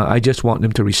 I just want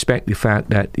them to respect the fact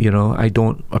that, I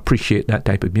don't appreciate that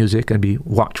type of music, and be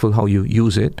watchful how you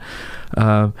use it.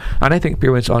 And I think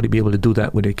parents ought to be able to do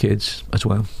that with their kids as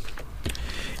well.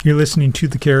 You're listening to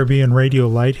the Caribbean Radio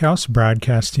Lighthouse,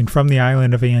 broadcasting from the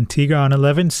island of Antigua on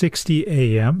 1160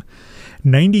 AM,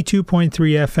 92.3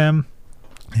 FM,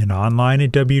 and online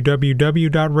at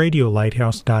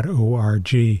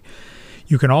www.radiolighthouse.org.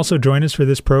 You can also join us for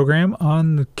this program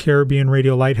on the Caribbean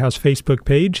Radio Lighthouse Facebook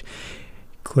page.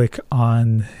 Click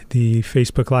on the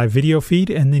Facebook Live video feed,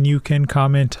 and then you can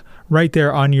comment right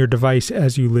there on your device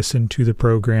as you listen to the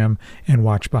program and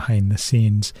watch behind the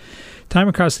scenes. Time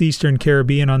across the Eastern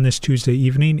Caribbean on this Tuesday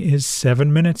evening is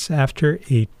 7 minutes after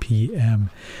 8 p.m.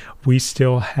 We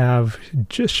still have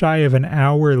just shy of an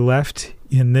hour left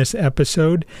in this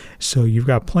episode, so you've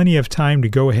got plenty of time to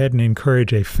go ahead and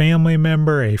encourage a family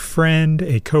member, a friend,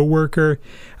 a coworker,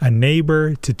 a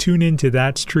neighbor to tune into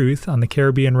That's Truth on the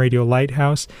Caribbean Radio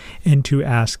Lighthouse and to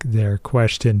ask their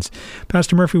questions.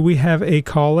 Pastor Murphy, we have a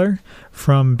caller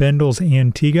from Bendel's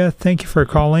Antigua. Thank you for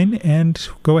calling, and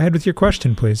go ahead with your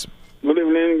question, please. Good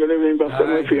evening, Pastor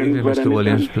Murphy. Good evening, Mr.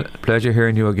 Williams. Pleasure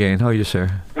hearing you again. How are you, sir?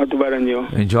 Not too bad on you.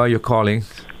 Enjoy your calling.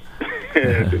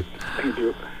 Thank you.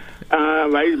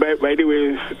 By the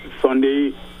way,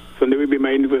 Sunday will be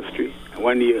my anniversary.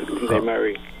 1 year since I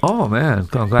married. Oh, man.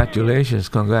 Congratulations.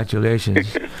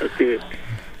 Okay.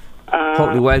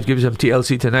 Hope the wife gives them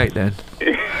TLC tonight, then.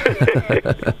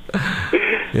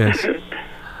 Yes.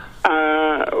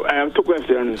 I have two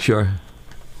questions. Sure.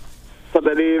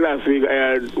 Saturday last week, I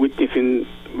had witnessing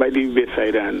by the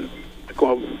bedside, and I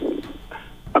come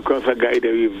across a guy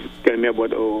that was telling me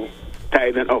about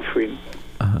tithe and offering.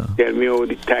 Tell me how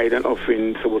the tithe and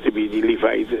offering supposed to be, the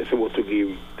Levites are supposed to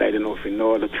give tithe and offering,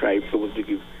 no other tribe supposed to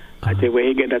give. I tell where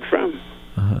he get that from.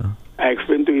 I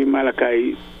explained to him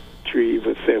Malachi 3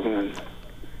 verse 7, and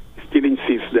he still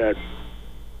insists that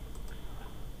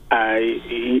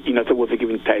he's not supposed to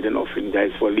give tithe and offering. That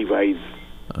is for Levites.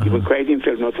 Even Christ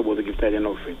himself not supposed to give tithe and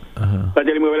offering. So I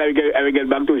tell him, well, I will get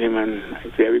back to him, and I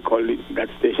say I will call that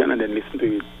station and then listen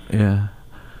to it. Yeah.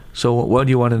 So what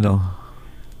do you want to know?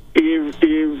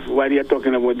 If while you're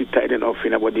talking about the tithe and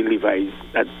offering, about the Levites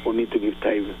that only to give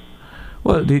tithe.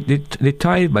 Well, the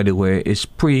tithe, by the way, is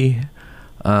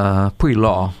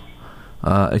pre-law.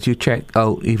 As you check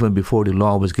out, even before the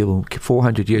law was given,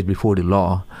 400 years before the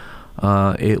law,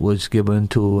 it was given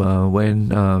to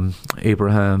when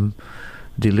Abraham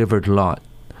delivered Lot.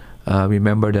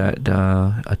 Remember that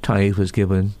a tithe was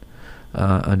given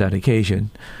on that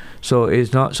occasion. So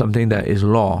it's not something that is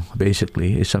law,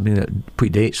 basically. It's something that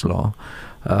predates law.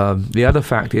 The other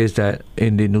fact is that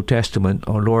in the New Testament,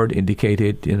 our Lord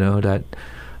indicated, that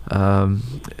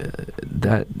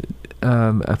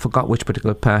I forgot which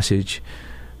particular passage,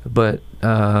 but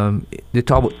they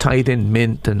talk about tithing,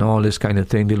 mint, and all this kind of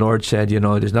thing. The Lord said,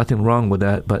 there's nothing wrong with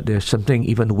that, but there's something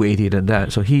even weightier than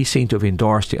that. So he seemed to have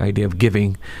endorsed the idea of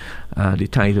giving the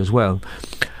tithe as well.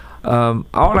 All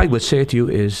I would say to you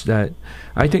is that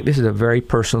I think this is a very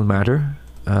personal matter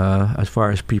as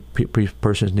far as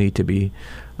persons need to be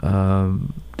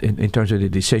in terms of the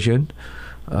decision.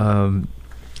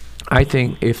 I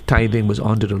think if tithing was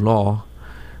under the law,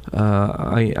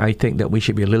 I think that we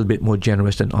should be a little bit more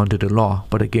generous than under the law.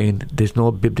 But again, there's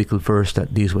no biblical verse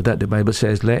that deals with that. The Bible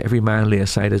says, let every man lay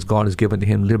aside as God has given to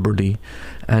him liberally,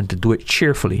 and to do it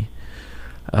cheerfully.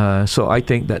 So I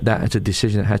think that is a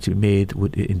decision that has to be made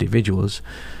with individuals.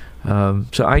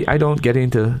 So I don't get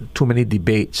into too many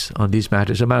debates on these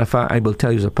matters. As a matter of fact, I will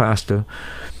tell you as a pastor,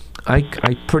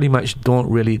 I pretty much don't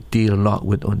really deal a lot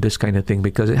on this kind of thing,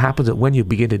 because it happens that when you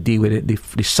begin to deal with it,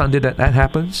 the Sunday that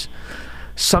happens,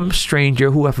 some stranger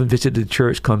who haven't visited the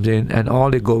church comes in, and all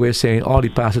they go away saying, all the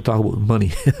pastors talk about money.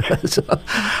 So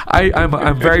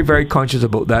I'm very, very conscious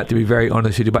about that, to be very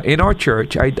honest with you. But in our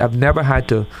church, I've never had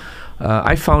to.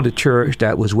 I found a church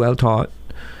that was well taught,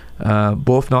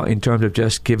 both not in terms of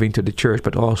just giving to the church,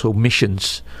 but also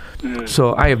missions.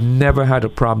 So I have never had a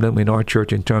problem in our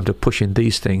church in terms of pushing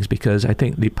these things, because I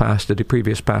think the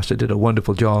previous pastor did a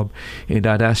wonderful job in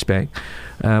that aspect.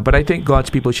 But I think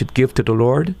God's people should give to the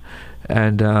Lord,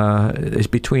 and it's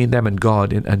between them and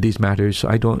God and these matters. So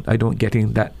I don't get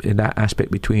in that aspect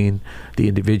between the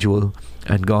individual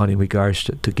and God in regards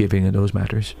to giving and those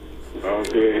matters.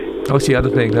 Okay. What's the other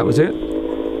thing? That was it?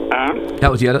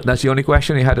 That's the only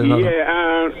question? You had another?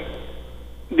 Yeah,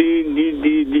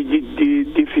 the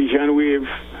decision with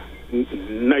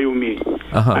Naomi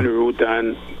and Ruth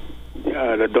and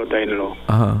the daughter-in-law.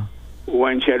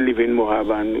 When she had lived in Moab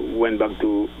and went back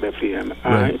to Bethlehem.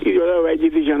 Right. It was a right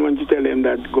decision when she tell them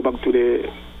that go back to the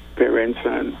parents,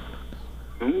 and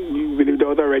you believe that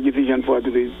was a right decision for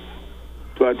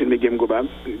her to make them go back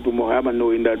to Moab, and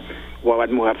knowing that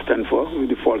what Moab stand for, with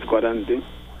the false god and thing.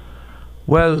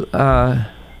 Well,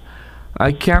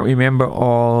 I can't remember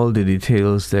all the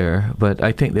details there, but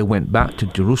I think they went back to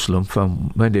Jerusalem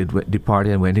from when they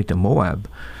departed and went into Moab.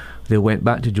 They went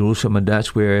back to Jerusalem, and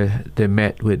that's where they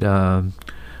met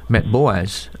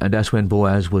Boaz, and that's when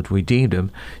Boaz would redeem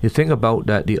them. You think about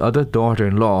that, the other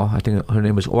daughter-in-law, I think her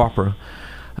name was Orpah,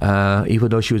 even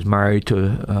though she was married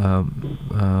to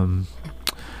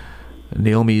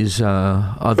Naomi's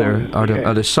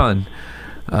other son,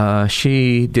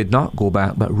 she did not go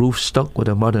back, but Ruth stuck with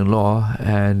her mother-in-law,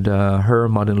 and her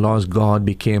mother-in-law's God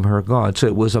became her God. So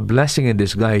it was a blessing in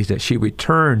disguise that she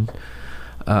returned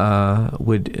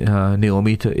with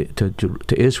Naomi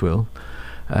to Israel,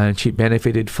 and she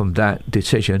benefited from that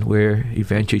decision, where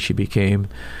eventually she became,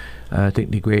 I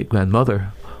think, the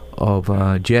great-grandmother of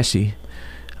Jesse,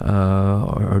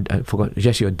 or I forgot,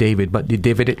 Jesse or David, but the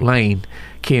Davidic line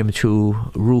came through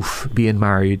Ruth being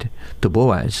married to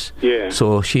Boaz. Yeah.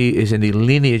 So she is in the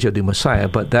lineage of the Messiah,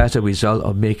 but that's a result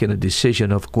of making a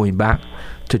decision of going back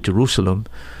to Jerusalem.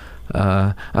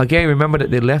 Again, remember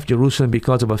that they left Jerusalem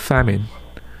because of a famine.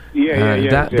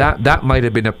 That might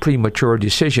have been a premature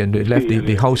decision. They left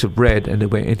the house of bread and they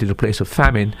went into the place of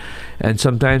famine. And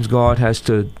sometimes God has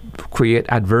to create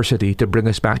adversity to bring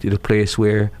us back to the place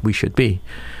where we should be.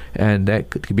 And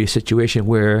that could be a situation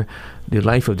where the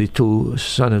life of the two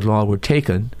son-in-law were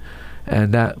taken,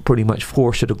 and that pretty much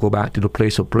forced her to go back to the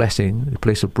place of blessing, the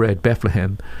place of bread,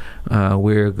 Bethlehem,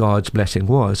 where God's blessing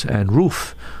was. And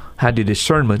Ruth had the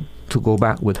discernment to go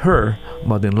back with her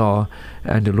mother-in-law,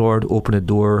 and the Lord opened a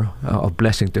door of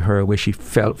blessing to her, where she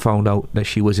found out that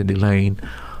she was in the line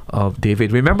of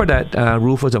David. Remember that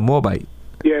Ruth was a Moabite.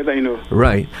 Yes, I know.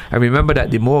 Right. I remember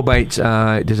that the Moabites,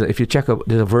 if you check up,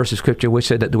 there's a verse of scripture which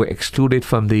said that they were excluded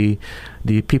from the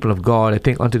people of God, I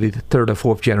think, unto the third or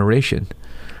fourth generation.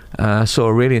 So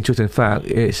really, in truth and fact,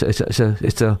 it's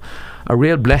a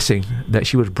real blessing that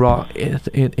she was brought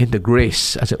in the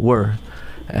grace, as it were,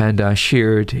 and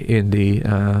shared in the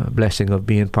blessing of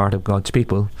being part of God's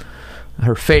people.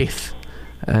 Her faith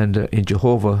and in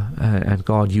Jehovah, and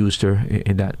God used her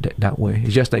in that way.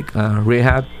 It's just like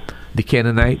Rahab, the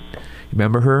Canaanite.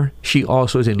 Remember her? She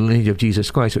also is in the lineage of Jesus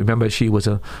Christ. Remember, she was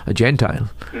a Gentile.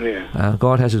 Yeah.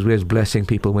 God has His ways of blessing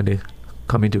people when they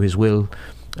come into His will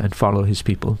and follow His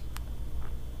people.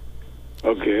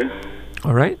 Okay.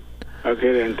 All right?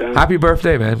 Okay, then. Thanks. Happy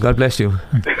birthday, man. God bless you.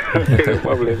 Okay, no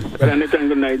problem. But anytime,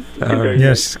 good night.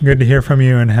 Yes, good to hear from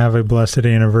you, and have a blessed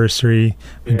anniversary.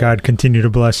 And God continue to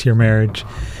bless your marriage.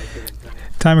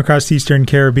 Time across the Eastern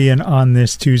Caribbean on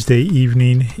this Tuesday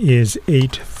evening is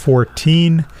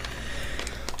 8:14.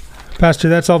 Pastor,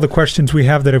 that's all the questions we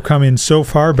have that have come in so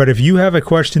far, but if you have a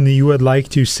question that you would like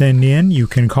to send in, you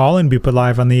can call and be put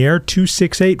live on the air,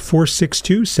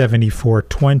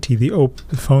 268-462-7420.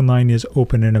 The phone line is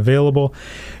open and available,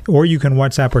 or you can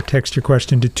WhatsApp or text your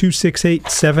question to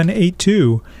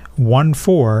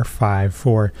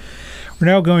 268-782-1454. We're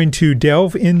now going to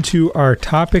delve into our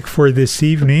topic for this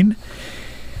evening.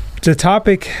 It's a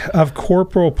topic of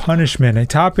corporal punishment, a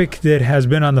topic that has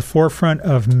been on the forefront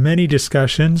of many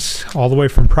discussions, all the way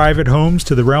from private homes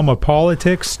to the realm of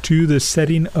politics to the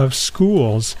setting of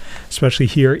schools, especially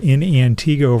here in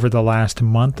Antigua over the last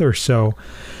month or so.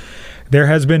 There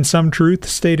has been some truth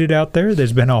stated out there.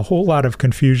 There's been a whole lot of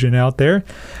confusion out there.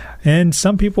 And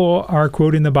some people are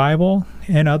quoting the Bible,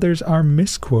 and others are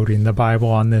misquoting the Bible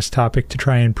on this topic to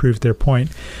try and prove their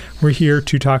point. We're here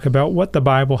to talk about what the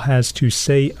Bible has to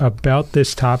say about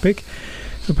this topic.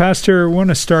 So, Pastor, I want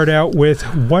to start out with,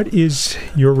 what is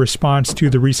your response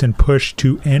to the recent push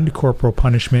to end corporal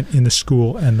punishment in the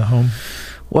school and the home?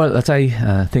 Well, as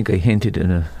I think I hinted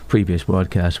in a previous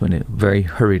broadcast when it very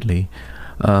hurriedly,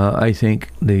 I think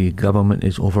the government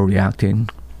is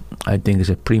overreacting. I think it's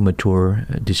a premature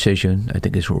decision. I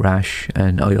think it's rash,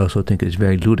 and I also think it's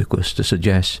very ludicrous to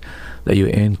suggest that you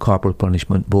end corporal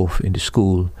punishment both in the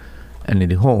school and in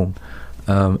the home.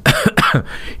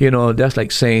 That's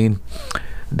like saying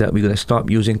that we're going to stop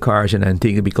using cars in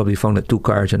Antigua because we found that 2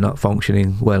 cars are not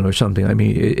functioning well or something. I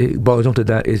mean, it boils down to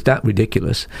that. Is that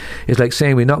ridiculous? It's like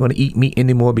saying we're not going to eat meat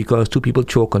anymore because 2 people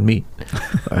choke on meat.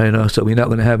 So we're not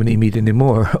going to have any meat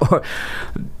anymore. Or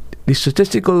the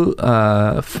statistical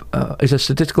is a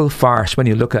statistical farce when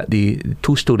you look at the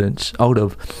 2 students out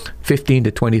of 15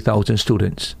 to 20,000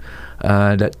 students.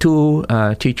 That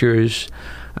 2 teachers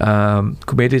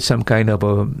committed some kind of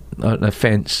an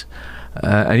offense.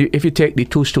 And if you take the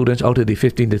 2 students out of the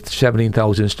 15 to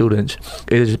 17,000 students,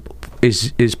 it is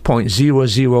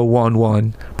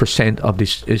 0.0011% of the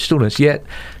students. Yet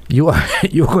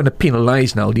you're going to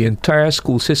penalize now the entire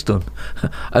school system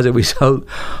as a result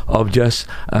of just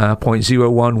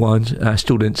 0.011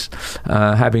 students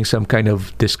having some kind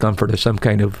of discomfort or some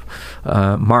kind of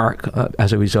mark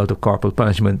as a result of corporal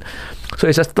punishment. So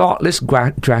it's a thoughtless,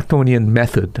 draconian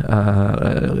method,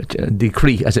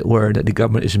 decree, as it were, that the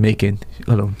government is making.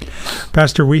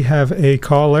 Pastor, we have a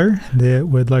caller that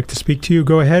would like to speak to you.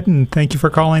 Go ahead, and thank you for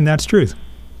calling. That's Truth.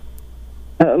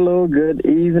 Hello, good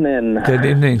evening. Good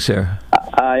evening, sir.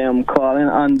 I am calling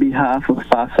on behalf of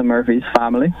Pastor Murphy's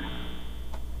family.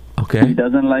 Okay. He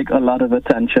doesn't like a lot of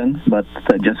attention, but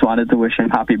I just wanted to wish him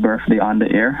happy birthday on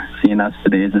the air, seeing as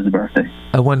today is his birthday.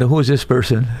 I wonder, who is this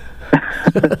person?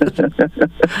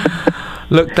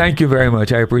 Look, thank you very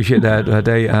much. I appreciate that.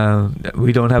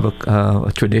 We don't have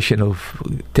a tradition of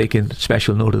taking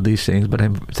special note of these things, but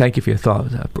thank you for your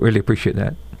thoughts. I really appreciate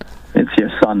that. It's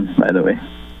your son, by the way.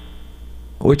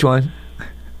 Which one?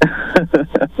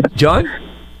 John?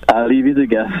 I'll leave you to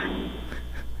guess.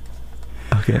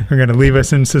 Okay. We're going to leave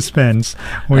us in suspense.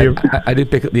 I did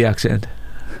pick up the accent.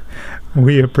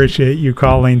 We appreciate you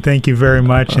calling. Thank you very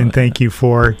much, and thank you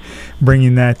for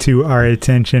bringing that to our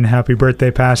attention. Happy birthday,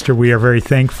 Pastor. We are very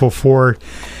thankful for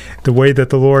the way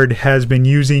that the Lord has been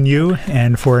using you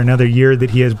and for another year that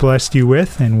He has blessed you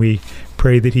with, and we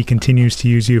pray that He continues to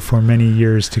use you for many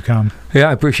years to come. Yeah,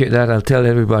 I appreciate that. I'll tell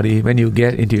everybody, when you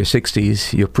get into your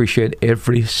 60s, you appreciate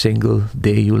every single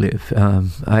day you live.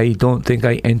 I don't think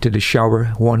I entered the shower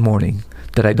one morning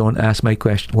that I don't ask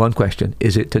one question,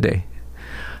 is it today?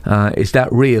 Is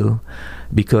that real?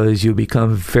 Because you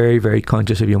become very, very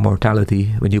conscious of your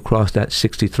mortality when you cross that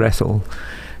 60 threshold.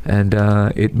 And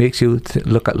it makes you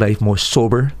look at life more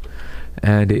sober.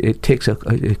 And it takes a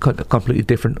completely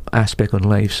different aspect on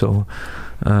life. So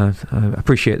I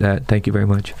appreciate that. Thank you very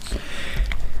much.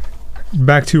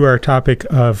 Back to our topic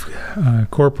of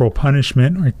corporal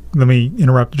punishment. Let me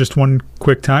interrupt just one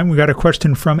quick time. We got a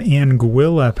question from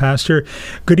Anguilla. Pastor,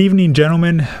 good evening,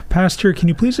 gentlemen. Pastor, can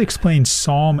you please explain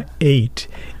Psalm 8?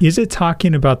 Is it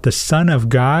talking about the Son of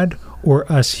God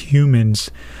or us humans?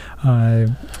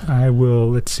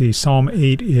 Let's see, Psalm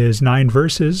 8 is 9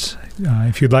 verses.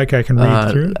 If you'd like, I can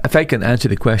read through. If I can answer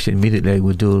the question immediately, I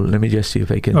would do. Let me just see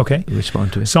if I can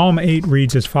respond to it. Psalm 8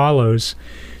 reads as follows.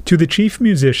 To the chief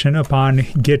musician upon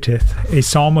Gittith, a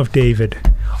psalm of David.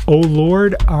 O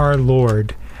Lord, our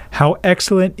Lord, how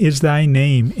excellent is thy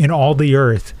name in all the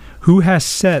earth. Who has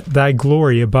set thy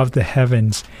glory above the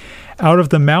heavens? Out of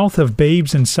the mouth of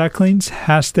babes and sucklings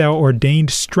hast thou ordained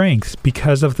strength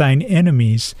because of thine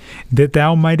enemies, that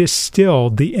thou mightest still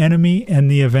the enemy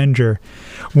and the avenger.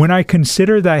 When I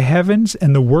consider thy heavens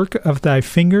and the work of thy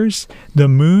fingers, the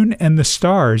moon and the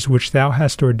stars which thou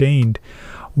hast ordained,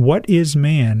 what is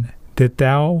man that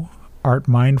thou art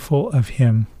mindful of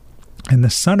him, and the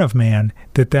Son of Man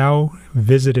that thou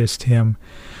visitest him?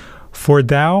 For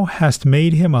thou hast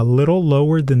made him a little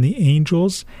lower than the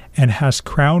angels, and hast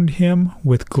crowned him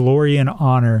with glory and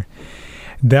honor.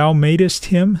 Thou madest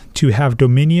him to have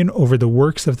dominion over the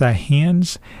works of thy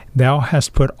hands. Thou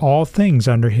hast put all things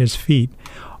under his feet,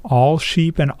 all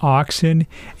sheep and oxen,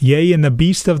 yea, and the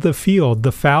beast of the field,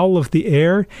 the fowl of the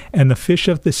air, and the fish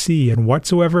of the sea, and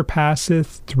whatsoever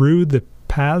passeth through the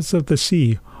paths of the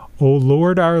sea. O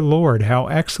Lord, our Lord, how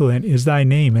excellent is thy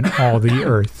name in all the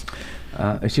earth.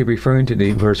 Is he referring to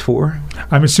the verse 4?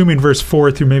 I'm assuming verse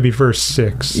 4 through maybe verse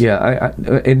 6. Yeah,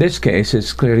 in this case,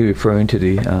 it's clearly referring to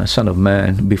the Son of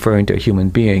Man, referring to a human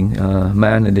being,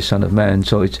 man and the Son of Man.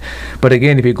 So it's, but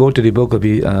again, if you go to the book of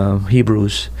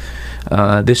Hebrews,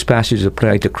 this passage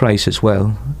applies to Christ as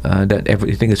well. That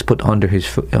everything is put under his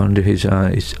foot,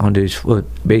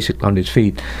 basically under his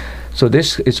feet. So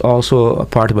this is also a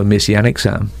part of a messianic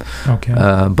psalm. Okay.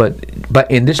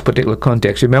 But in this particular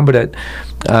context, remember that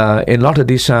in a lot of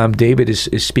these psalms, David is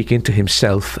speaking to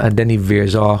himself, and then he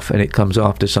veers off, and it comes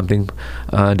off to something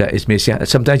that is messianic.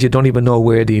 Sometimes you don't even know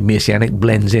where the messianic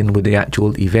blends in with the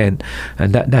actual event,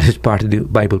 and that is part of the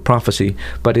Bible prophecy.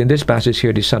 But in this passage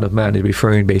here, the Son of Man is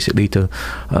referring basically to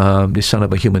the son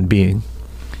of a human being.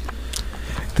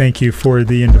 Thank you for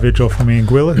the individual from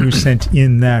Anguilla who sent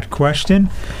in that question.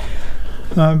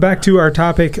 Back to our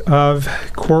topic of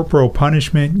corporal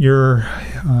punishment, your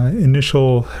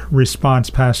initial response,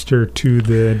 Pastor, to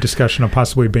the discussion of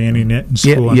possibly banning it in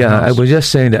school. Yeah, I was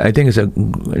just saying that I think it's a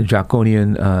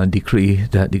draconian decree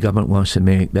that the government wants to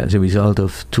make that as a result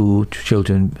of 2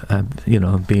 children,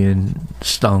 being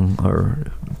stung or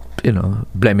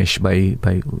blemished by.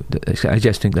 I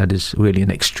just think that is really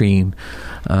an extreme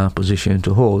position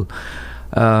to hold.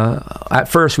 At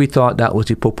first we thought that was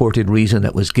the purported reason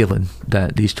that was given,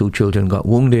 that these 2 children got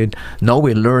wounded. Now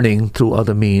we're learning through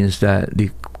other means that the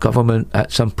government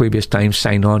at some previous time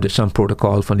signed on to some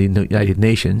protocol from the United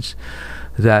Nations,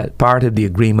 that part of the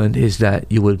agreement is that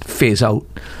you will phase out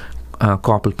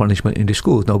corporal punishment in the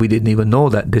schools. Now, we didn't even know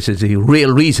that this is the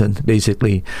real reason,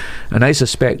 basically. And I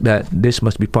suspect that this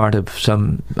must be part of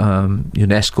some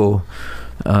UNESCO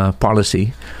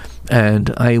policy. And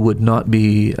I would not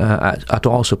be at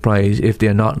all surprised if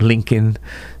they're not linking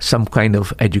some kind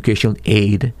of educational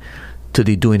aid to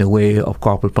the doing away of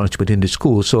corporal punishment in the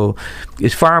school. So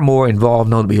it's far more involved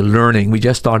now that we're learning. We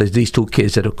just thought it's these 2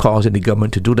 kids that are causing the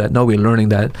government to do that. Now we're learning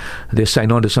that they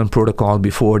signed on to some protocol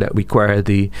before that required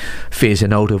the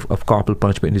phasing out of corporal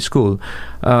punishment in the school.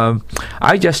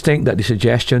 I just think that the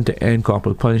suggestion to end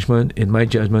corporal punishment, in my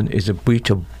judgment, is a breach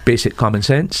of basic common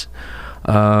sense.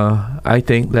 I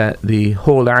think that the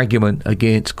whole argument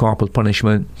against corporal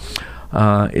punishment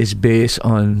is based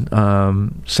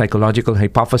on psychological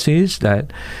hypotheses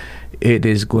that it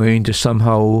is going to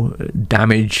somehow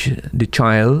damage the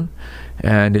child,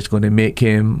 and it's going to make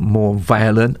him more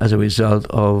violent as a result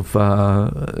of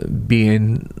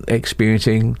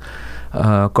experiencing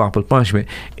corporal punishment.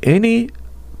 Any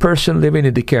person living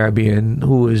in the Caribbean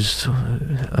who is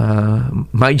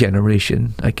my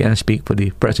generation, I can't speak for the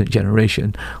present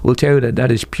generation, will tell you that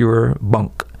that is pure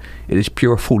bunk. It is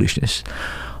pure foolishness.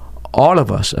 All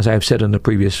of us, as I've said in the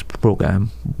previous program,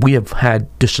 we have had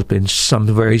discipline, some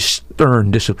very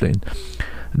stern discipline.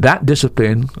 That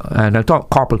discipline, and I talk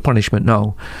corporal punishment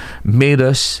now, made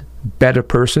us better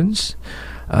persons,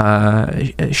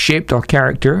 shaped our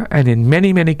character, and in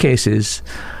many, many cases,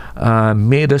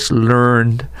 made us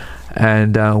learn,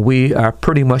 and we are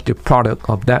pretty much the product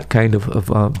of that kind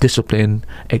of discipline,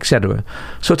 etc.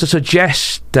 So to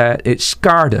suggest that it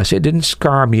scarred us, it didn't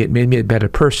scar me, it made me a better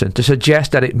person. To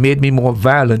suggest that it made me more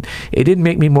violent, it didn't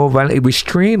make me more violent, it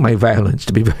restrained my violence,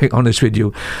 to be very honest with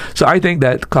you. So I think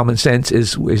that common sense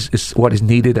is what is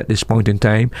needed at this point in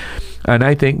time. And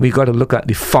I think we got to look at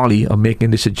the folly of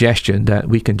making the suggestion that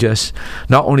we can just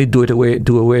not only do away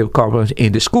with corporal punishment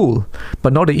in the school,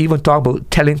 but not to even talk about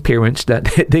telling parents that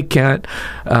they can't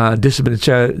discipline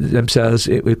themselves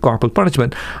with corporal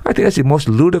punishment. I think that's the most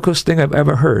ludicrous thing I've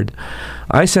ever heard.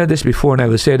 I said this before and I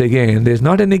will say it again. There's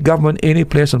not any government, any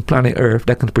place on planet Earth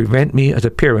that can prevent me as a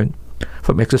parent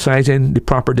from exercising the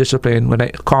proper discipline,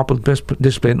 corporal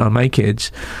discipline on my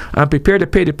kids. I'm prepared to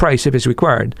pay the price if it's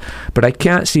required, but I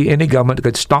can't see any government that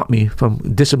could stop me from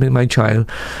disciplining my child.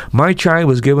 My child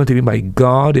was given to me by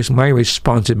God. It's my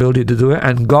responsibility to do it,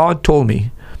 and God told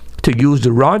me to use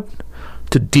the rod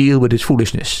to deal with his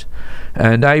foolishness,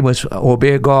 and I must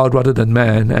obey God rather than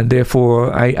man, and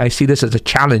therefore I see this as a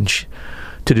challenge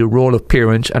to the role of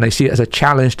parents, and I see it as a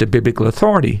challenge to biblical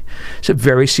authority. It's a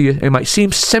very serious. It might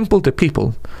seem simple to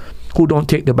people who don't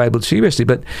take the Bible seriously,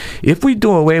 but if we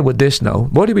do away with this now,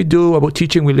 what do we do about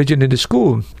teaching religion in the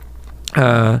school?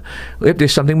 If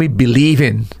there's something we believe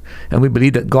in, and we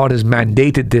believe that God has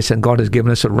mandated this and God has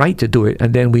given us a right to do it,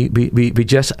 and then we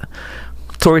just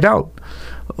throw it out.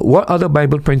 What other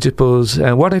Bible principles,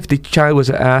 and what if the child was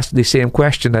asked the same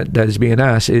question that is being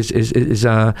asked,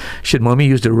 should mommy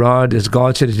use the rod as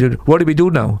God said to do? What do we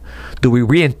do now? Do we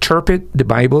reinterpret the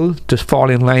Bible to fall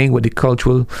in line with the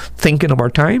cultural thinking of our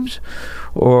times?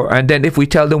 And then if we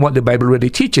tell them what the Bible really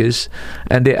teaches,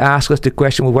 and they ask us the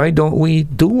question, well, why don't we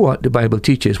do what the Bible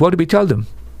teaches? What do we tell them?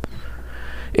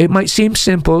 It might seem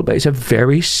simple, but it's a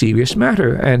very serious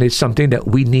matter, and it's something that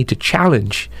we need to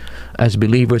challenge as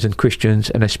believers and Christians,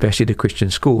 and especially the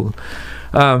Christian school.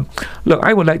 Look,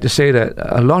 I would like to say that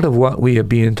a lot of what we are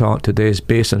being taught today is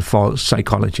based on false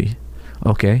psychology.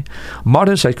 Okay?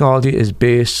 Modern psychology is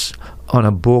based on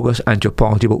a bogus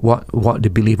anthropology about what they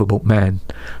believe about man.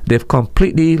 They've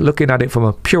completely looking at it from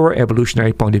a pure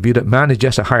evolutionary point of view, that man is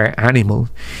just a higher animal.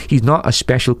 He's not a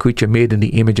special creature made in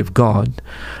the image of God.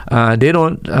 They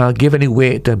don't give any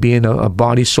weight to being a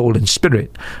body, soul, and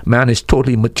spirit. Man is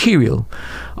totally material.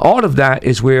 All of that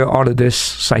is where all of this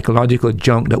psychological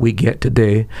junk that we get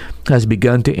today has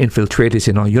begun to infiltrate us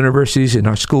in our universities, in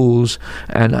our schools,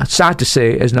 and sad to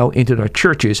say, is now into our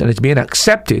churches, and it's being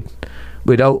accepted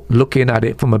without looking at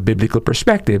it from a biblical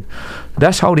perspective.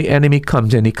 That's how the enemy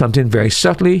comes in. He comes in very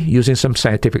subtly, using some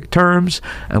scientific terms,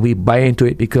 and we buy into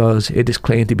it because it is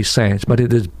claimed to be science. But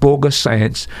it is bogus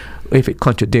science if it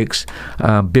contradicts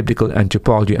biblical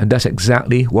anthropology, and that's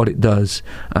exactly what it does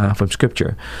from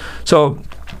Scripture. So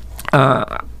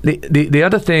the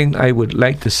other thing I would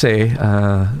like to say,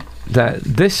 that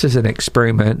this is an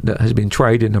experiment that has been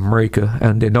tried in America,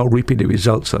 and they're now reaping the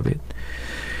results of it.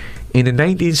 In the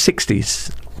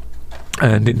 1960s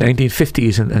and the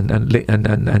 1950s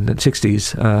and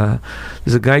 60s,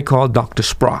 there's a guy called Dr.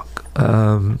 Sprock,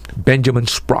 Benjamin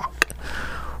Sprock,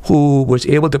 who was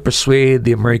able to persuade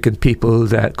the American people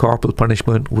that corporal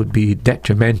punishment would be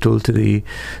detrimental to the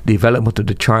development of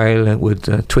the child and would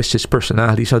twist his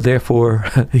personality. So therefore,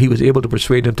 he was able to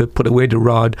persuade them to put away the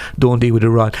rod, don't deal with the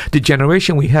rod. The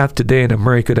generation we have today in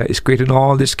America that is creating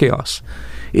all this chaos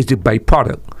is the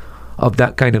byproduct of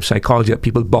that kind of psychology that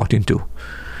people bought into.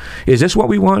 Is this what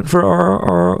we want for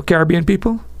our Caribbean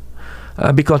people?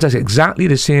 Because that's exactly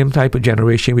the same type of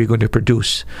generation we're going to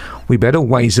produce. We better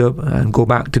wise up and go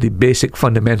back to the basic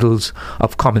fundamentals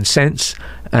of common sense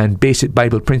and basic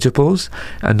Bible principles,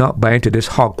 and not buy into this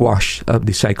hogwash of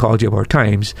the psychology of our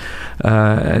times.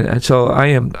 And so I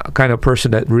am a kind of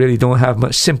person that really don't have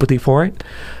much sympathy for it.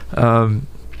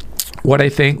 What I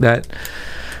think that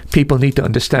people need to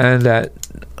understand, that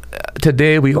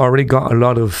today we already got a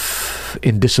lot of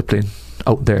indiscipline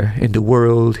out there in the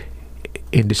world,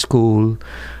 in the school,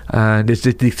 and there's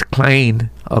the decline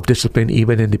of discipline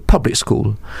even in the public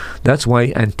school. That's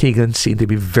why Antiguans seem to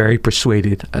be very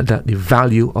persuaded that the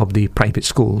value of the private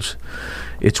schools.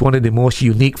 It's one of the most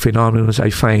unique phenomena I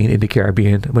find in the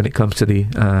Caribbean when it comes to the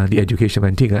education of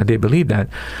Antigua, and they believe that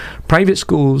private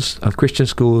schools, Christian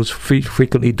schools,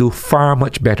 frequently do far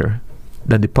much better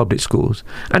than the public schools.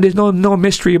 And there's no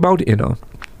mystery about it,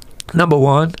 Number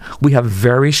one, we have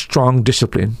very strong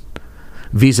discipline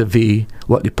vis-a-vis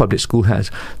what the public school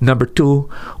has. Number two,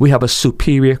 we have a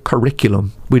superior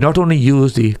curriculum. We not only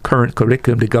use the current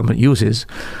curriculum the government uses,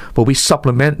 but we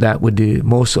supplement that with the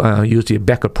use the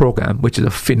Becker program, which is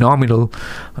a phenomenal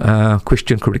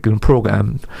Christian curriculum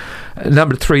program.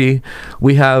 Number three,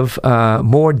 we have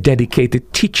more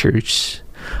dedicated teachers.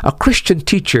 A Christian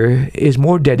teacher is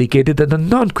more dedicated than a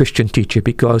non-Christian teacher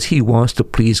because he wants to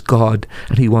please God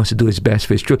and he wants to do his best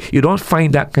for his children. You don't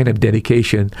find that kind of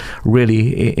dedication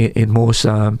really in most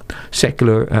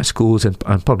secular schools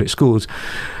and public schools.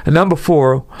 And number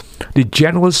four, the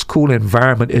general school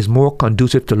environment is more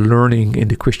conducive to learning in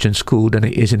the Christian school than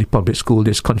it is in the public school.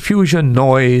 There's confusion,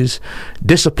 noise,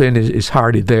 discipline is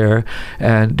hardly there,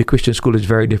 and the Christian school is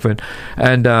very different.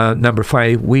 And number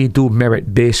five, we do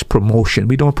merit-based promotion.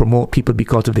 We don't promote people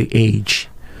because of their age,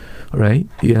 right?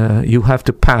 You have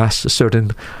to pass a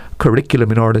certain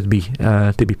curriculum in order to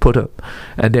be put up.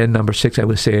 And then number six, I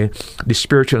would say the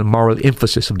spiritual and moral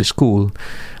emphasis of the school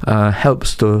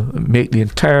helps to make the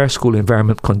entire school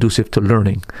environment conducive to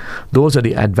learning. Those are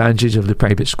the advantages of the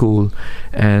private school,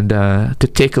 and to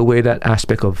take away that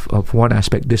aspect of one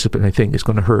aspect, discipline, I think is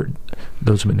going to hurt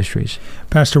those ministries.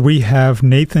 Pastor, we have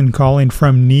Nathan calling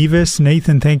from Nevis.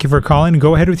 Nathan, thank you for calling.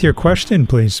 Go ahead with your question,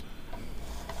 please.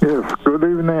 Yes, good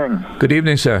evening. Good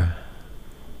evening, sir.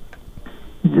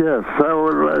 Yes, I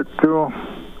would like to.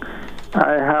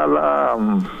 I have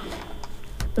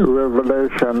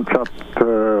Revelation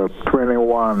chapter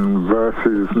 21,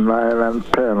 verses 9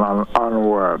 and 10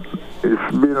 onward.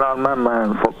 It's been on my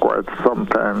mind for quite some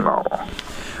time now.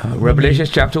 Revelation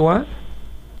chapter what?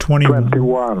 21,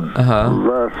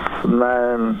 verse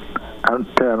 9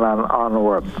 and 10 and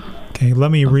onward. Okay, let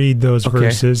me read those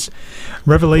verses.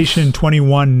 Revelation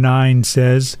 21:9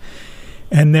 says,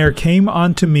 "And there came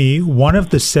unto me one of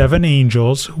the seven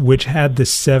angels, which had the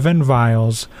seven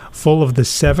vials, full of the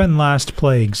seven last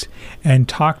plagues, and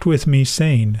talked with me,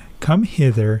 saying, come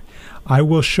hither. I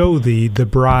will show thee the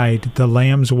bride, the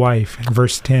Lamb's wife.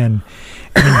 Verse 10,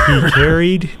 and he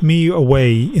carried me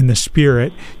away in the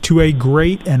Spirit to a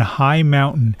great and high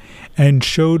mountain, and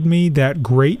showed me that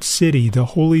great city, the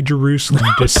holy Jerusalem,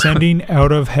 descending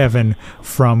out of heaven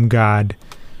from God.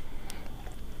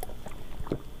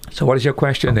 So what is your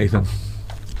question, Nathan?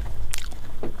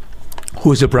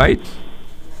 Who is the bride?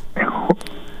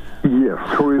 Yes.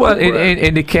 Who is Well, the bride?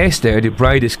 in the case there, the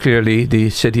bride is clearly the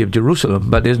city of Jerusalem.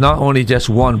 But there's not only just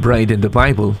one bride in the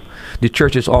Bible. The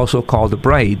church is also called the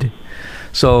bride.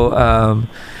 So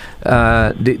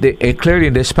clearly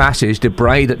in this passage, the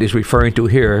bride that is referring to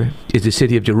here is the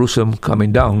city of Jerusalem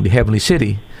coming down, the heavenly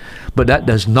city. But that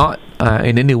does not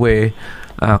in any way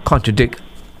contradict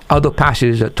other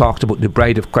passages that talks about the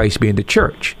bride of Christ being the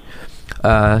church.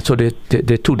 So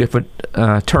they're two different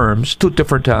terms, two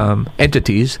different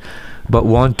entities, but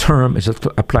one term is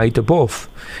applied to both.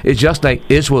 It's just like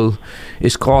Israel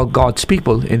is called God's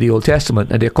people in the Old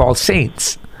Testament, and they're called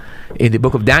saints in the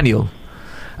book of Daniel.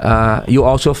 You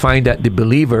also find that the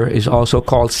believer is also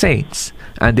called saints,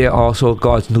 and they're also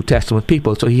God's New Testament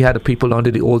people. So he had a people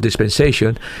under the old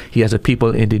dispensation. He has a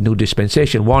people in the new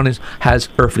dispensation. One has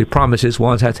earthly promises,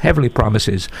 one has heavenly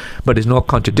promises, but there's no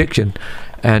contradiction,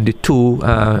 and the two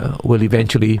will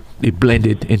eventually be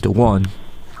blended into one.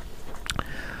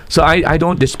 So I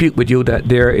don't dispute with you that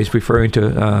there is referring to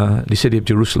the city of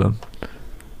Jerusalem.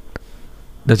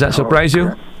 Does that surprise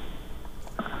you?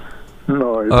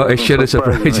 No, It should have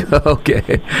surprised you.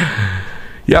 Okay.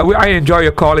 Yeah, I enjoy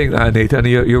your calling, Nathan.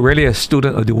 You're really a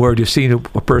student of the Word. You've seen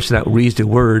a person that reads the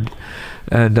Word.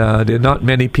 And there are not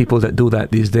many people that do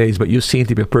that these days, but you seem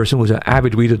to be a person who's an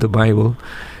avid reader of the Bible.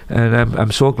 And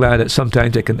I'm so glad that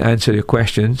sometimes I can answer your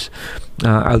questions.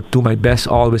 I'll do my best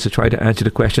always to try to answer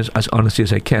the questions as honestly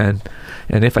as I can.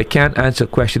 And if I can't answer a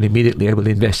question immediately, I will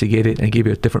investigate it and give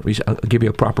you give you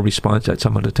a proper response at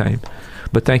some other time.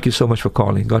 But thank you so much for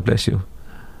calling. God bless you.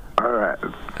 All right.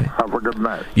 Have a good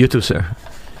night. You too, sir.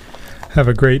 Have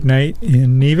a great night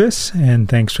in Nevis, and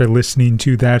thanks for listening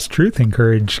to That's Truth.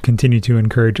 Continue to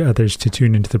encourage others to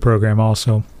tune into the program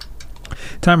also.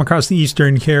 Time across the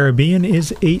Eastern Caribbean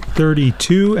is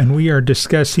 8:32, and we are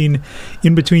discussing,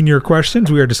 in between your questions,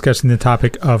 we are discussing the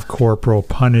topic of corporal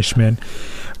punishment.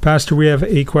 Pastor, we have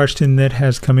a question that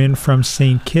has come in from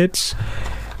St. Kitts.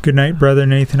 Good night, Brother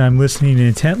Nathan. I'm listening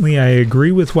intently. I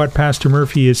agree with what Pastor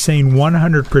Murphy is saying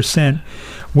 100%.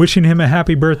 Wishing him a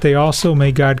happy birthday also.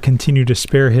 May God continue to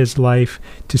spare his life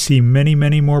to see many,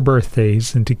 many more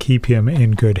birthdays and to keep him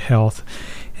in good health.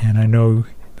 And I know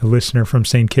the listener from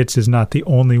St. Kitts is not the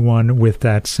only one with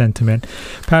that sentiment.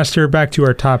 Pastor, back to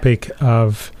our topic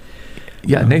of...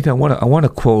 Yeah, Nathan, I want to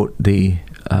quote the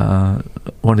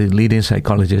one of the leading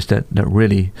psychologists that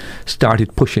really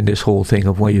started pushing this whole thing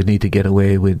of why you need to get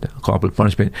away with corporal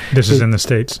punishment. This is in the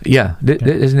States? Yeah.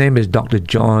 His name is Dr.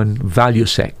 John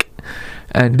Valusek.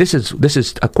 And this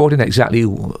is quoting exactly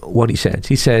what he says.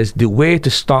 He says, the way to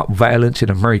stop violence in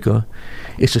America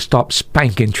is to stop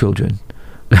spanking children.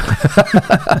 Now,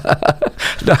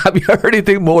 have you heard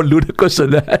anything more ludicrous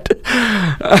than that?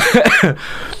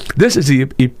 This is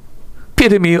the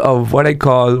epitome of what I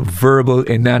call verbal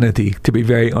inanity, to be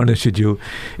very honest with you.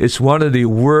 It's one of the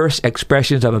worst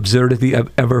expressions of absurdity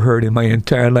I've ever heard in my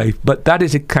entire life. But that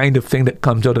is the kind of thing that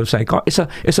comes out of psychology.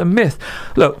 It's a myth.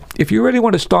 Look, if you really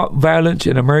want to stop violence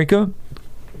in America,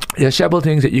 there are several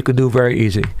things that you can do very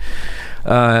easy.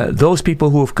 Those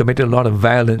people who have committed a lot of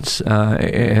violence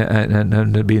and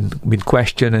have been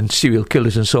questioned, and serial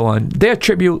killers and so on, they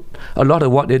attribute a lot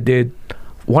of what they did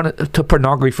to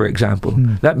pornography, for example.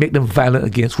 That make them violent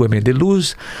against women. They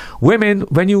lose women.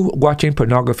 When you're watching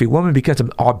pornography, woman becomes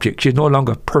an object. She's no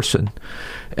longer a person.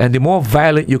 And the more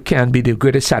violent you can be, the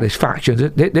greater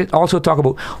satisfaction. They also talk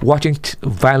about watching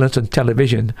violence on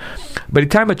television. By the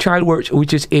time a child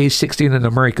which is age 16 in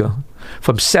America,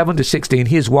 from 7 to 16,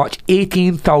 he has watched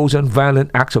 18,000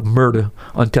 violent acts of murder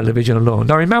on television alone.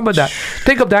 Now remember that.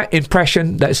 Think of that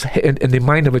impression that's in the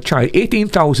mind of a child.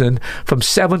 18,000 from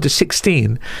 7 to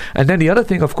 16. And then the other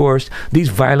thing, of course, these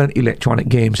violent electronic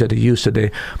games that are used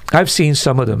today. I've seen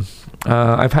some of them.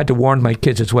 I've had to warn my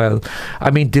kids as well.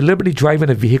 I mean, deliberately driving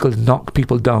a vehicle to knock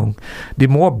people down. The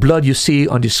more blood you see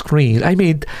on the screen, I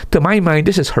mean, to my mind,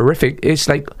 this is horrific. It's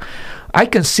like I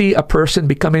can see a person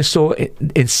becoming so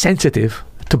insensitive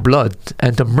to blood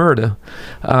and to murder.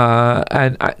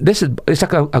 It's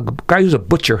like a guy who's a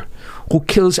butcher who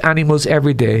kills animals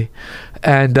every day.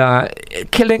 And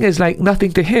killing is like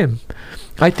nothing to him.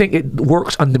 I think it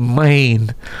works on the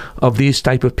mind of these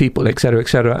type of people, etc.,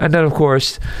 etc. And then, of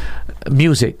course,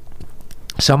 music.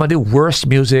 some of the worst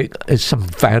music is some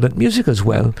violent music as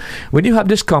well. When you have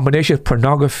this combination of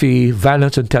pornography,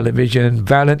 violence on television,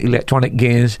 violent electronic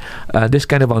games, this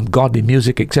kind of ungodly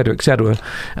music, etc.,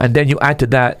 and then you add to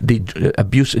that the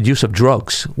use of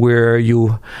drugs, where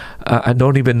you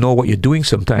don't even know what you're doing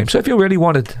sometimes. So if you really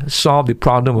want to solve the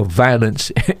problem of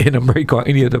violence in America or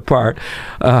any other part,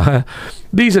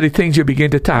 these are the things you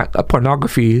begin to attack: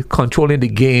 pornography, controlling the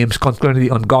games, controlling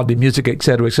the ungodly music,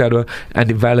 etc., and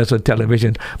the violence on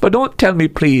television. But don't tell me,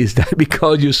 please, that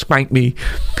because you spank me,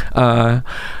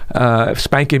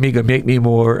 spanking me can make me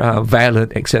more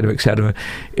violent, etc.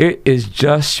 It is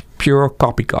just pure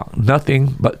copycat,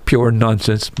 nothing but pure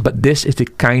nonsense. But this is the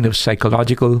kind of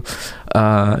psychological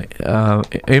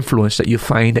influence that you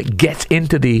find that gets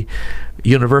into the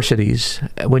universities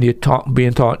when you're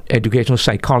being taught educational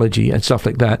psychology and stuff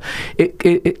like that.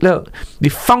 Look, the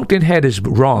fountainhead is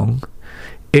wrong.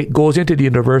 It goes into the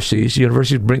universities.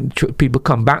 Universities bring people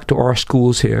come back to our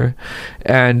schools here,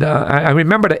 and I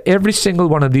remember that every single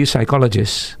one of these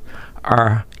psychologists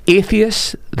are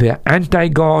atheists. They're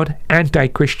anti-God,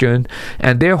 anti-Christian,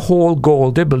 and their whole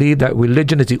goal, they believe that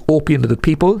religion is the opium of the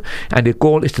people, and their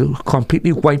goal is to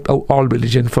completely wipe out all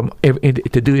religion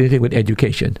to do anything with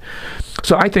education.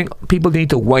 So I think people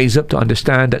need to wise up to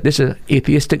understand that this is an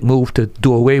atheistic move to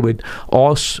do away with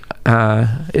all.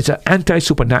 It's an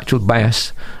anti-supernatural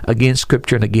bias against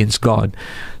Scripture and against God,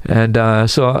 and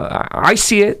so I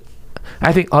see it.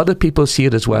 I think other people see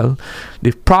it as well.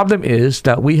 The problem is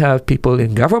that we have people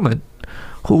in government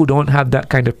who don't have that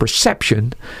kind of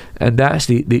perception, and that's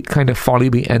the kind of folly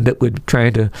we end up with,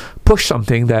 trying to push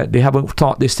something that they haven't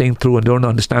thought this thing through and don't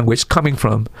understand where it's coming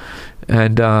from,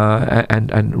 and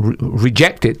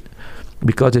reject it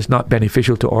because it's not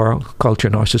beneficial to our culture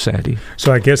and our society.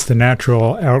 So I guess the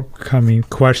natural outcoming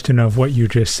question of what you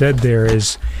just said there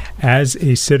is, as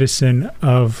a citizen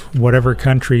of whatever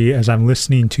country, as I'm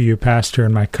listening to you, Pastor,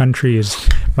 and my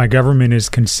government is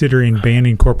considering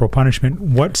banning corporal punishment,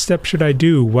 what steps should I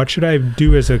do? What should I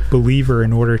do as a believer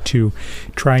in order to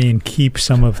try and keep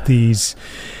some of these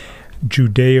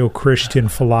Judeo-Christian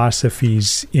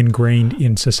philosophies ingrained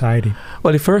in society?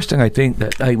 Well, the first thing I think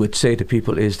that I would say to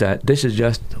people is that this is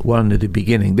just one of the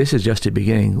beginning. This is just the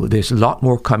beginning. There's a lot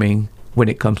more coming when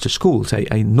it comes to schools.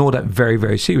 I know that very,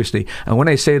 very seriously. And when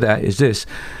I say that is this,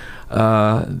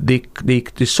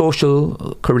 the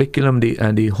social curriculum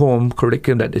and the home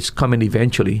curriculum that is coming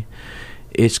eventually,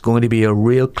 it's going to be a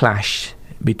real clash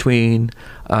between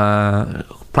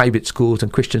private schools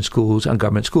and Christian schools and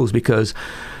government schools, because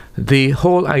the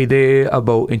whole idea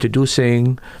about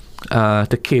introducing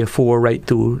the K4 right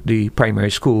through the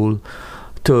primary school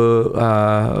to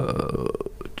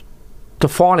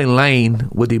fall in line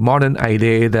with the modern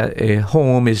idea that a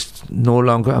home is no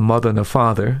longer a mother and a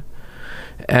father,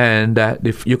 and that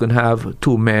if you can have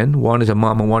two men, one is a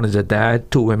mom and one is a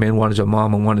dad, two women, one is a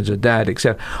mom and one is a dad,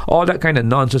 etc. All that kind of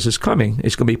nonsense is coming.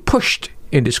 It's going to be pushed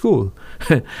into school.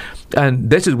 And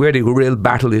this is where the real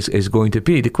battle is going to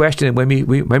be. The question is,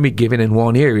 when we give in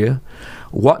one area,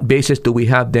 what basis do we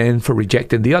have then for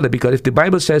rejecting the other? Because if the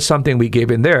Bible says something, we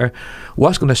give in there,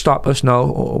 what's going to stop us now?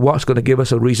 What's going to give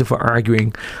us a reason for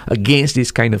arguing against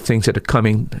these kind of things that are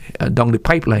coming down the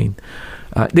pipeline?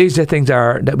 These are things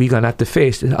that we're going to have to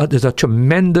face. There's a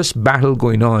tremendous battle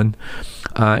going on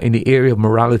in the area of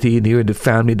morality, in the area of the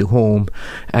family, the home,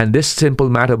 and this simple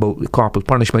matter about corporal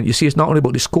punishment. You see, it's not only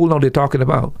about the school now they're talking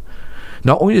about.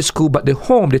 Not only the school, but the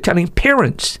home. They're telling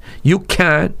parents, you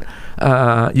can't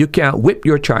whip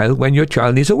your child when your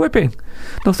child needs a whipping.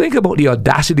 Now think about the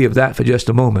audacity of that for just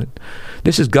a moment.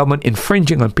 This is government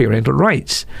infringing on parental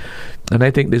rights. And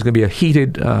I think there's going to be a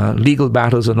heated legal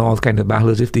battles and all kinds of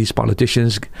battles if these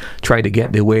politicians try to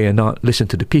get their way and not listen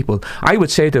to the people. I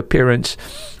would say to parents,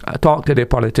 talk to their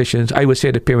politicians. I would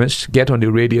say to parents, get on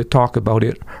the radio, talk about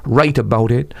it, write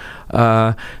about it.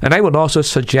 And I would also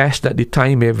suggest that the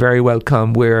time may very well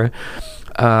come where,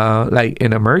 like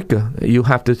in America, you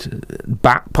have to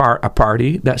back a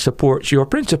party that supports your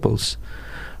principles.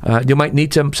 You might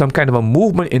need some kind of a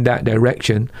movement in that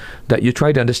direction, that you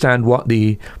try to understand what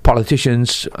the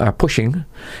politicians are pushing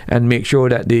and make sure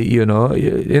that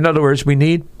in other words, we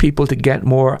need people to get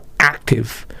more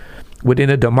active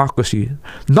within a democracy.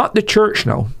 Not the church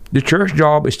now. The church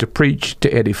job is to preach,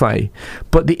 to edify.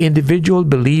 But the individual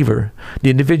believer, the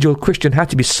individual Christian, has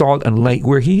to be salt and light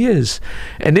where he is.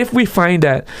 And if we find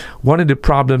that one of the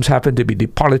problems happen to be the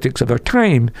politics of our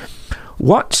time,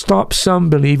 What stops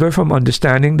some believer from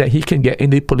understanding that he can get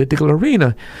in the political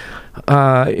arena?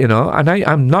 And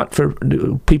I'm not for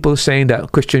people saying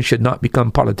that Christians should not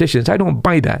become politicians. I don't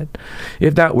buy that.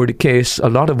 If that were the case, a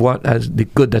lot of the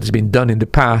good that has been done in the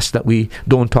past that we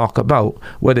don't talk about,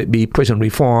 whether it be prison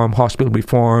reform, hospital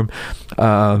reform,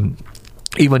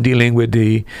 even dealing with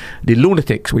the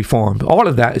lunatics reform, all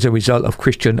of that is a result of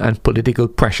Christian and political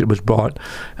pressure was brought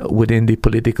within the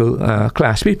political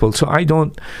class people. So I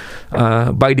don't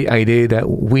buy the idea that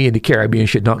we in the Caribbean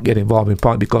should not get involved in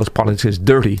politics because politics is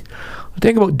dirty.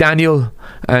 Think about Daniel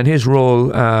and his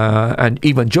role, and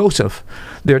even Joseph.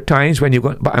 There are times when you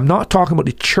go, but I'm not talking about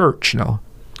the church now.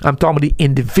 I'm talking about the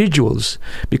individuals,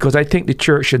 because I think the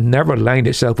church should never align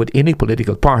itself with any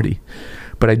political party.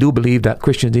 But I do believe that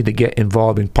Christians need to get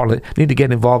involved in need to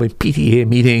get involved in PTA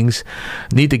meetings,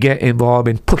 need to get involved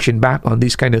in pushing back on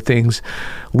these kind of things.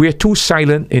 We're too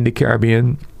silent in the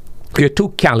Caribbean. We're too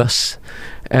callous,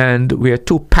 and we're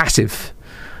too passive.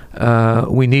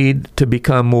 We need to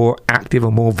become more active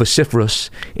and more vociferous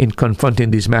in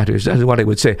confronting these matters. That's what I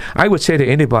would say. I would say to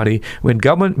anybody, when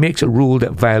government makes a rule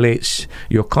that violates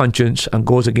your conscience and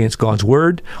goes against God's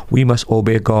word, we must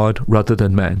obey God rather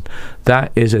than man.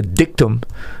 That is a dictum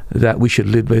that we should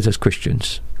live with as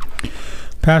Christians.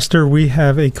 Pastor, we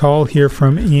have a call here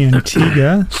from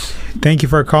Antigua. Thank you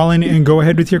for calling, and go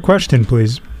ahead with your question,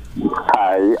 please.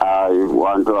 I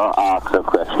want to ask a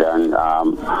question.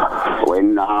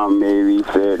 When Mary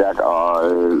said that our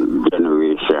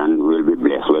generation will be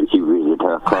blessed when she visits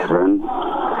her cousin,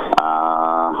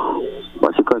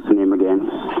 what's your cousin's name again?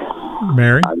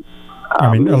 Mary?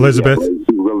 Elizabeth.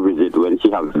 She will visit when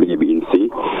she has a baby in sea,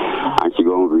 and she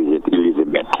going to visit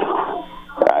Elizabeth,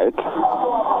 right?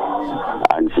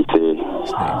 And she say,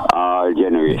 our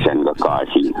generation will call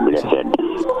she blessed.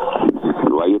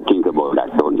 What do you think about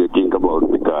that? Don't you think about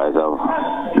because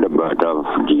of the birth of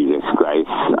Jesus Christ,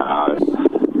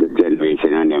 the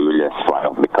generation and them will just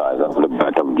fire because of the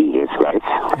birth of Jesus Christ?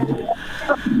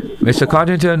 Mr.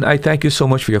 Coddington, I thank you so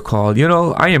much for your call. You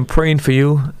know, I am praying for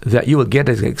you that you will get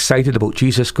as excited about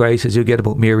Jesus Christ as you get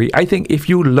about Mary. I think if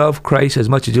you love Christ as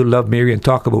much as you love Mary and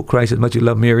talk about Christ as much as you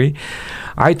love Mary,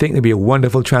 I think there'll be a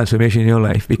wonderful transformation in your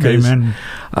life, because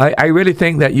I really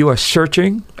think that you are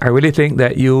searching. I really think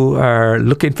that you are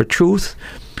looking for truth.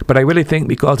 But I really think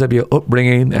because of your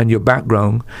upbringing and your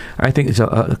background, I think it's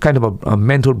a kind of a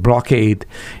mental blockade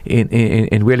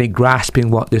in really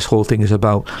grasping what this whole thing is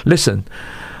about. Listen,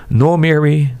 no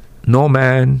Mary, no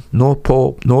man, no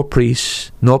pope, no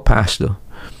priest, no pastor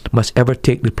must ever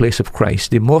take the place of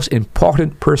Christ. The most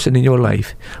important person in your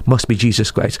life must be Jesus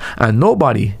Christ. And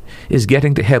nobody is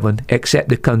getting to heaven except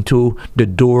they come to the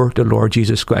door, the Lord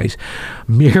Jesus Christ.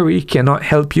 Mary cannot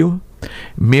help you.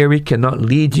 Mary cannot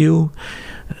lead you.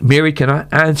 Mary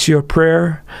cannot answer your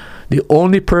prayer. The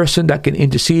only person that can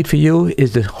intercede for you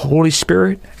is the Holy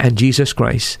Spirit and Jesus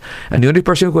Christ. And the only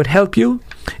person who could help you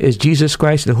is Jesus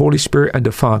Christ, the Holy Spirit, and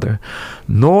the Father.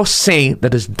 No saint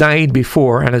that has died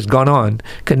before and has gone on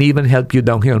can even help you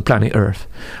down here on planet Earth.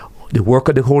 The work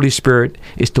of the Holy Spirit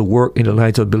is to work in the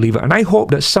lives of believers. And I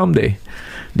hope that someday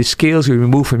the scales will be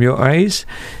removed from your eyes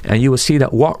and you will see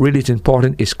that what really is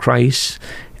important is Christ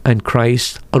and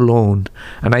Christ alone.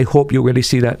 And I hope you really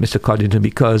see that, Mr. Coddington,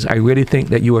 because I really think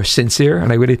that you are sincere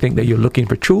and I really think that you're looking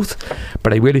for truth,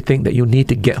 but I really think that you need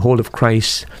to get hold of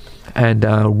Christ and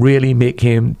really make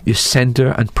him the center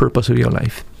and purpose of your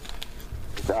life.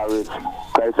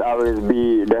 Christ always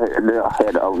be the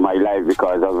head of my life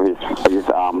because of his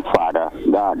Father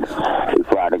God. His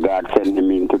Father God sent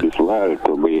him into this world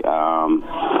to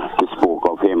spoke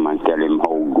of him and tell him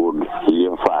how good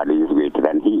your Father is greater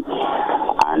than he.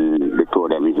 And the two of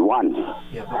them is one.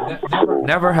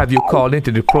 Never have you called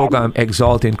into the program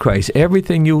exalting Christ.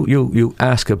 Everything you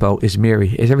ask about is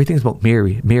Mary. Everything's about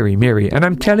Mary, Mary, Mary. And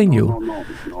I'm telling you,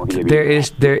 there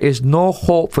is no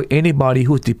hope for anybody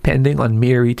who's depending on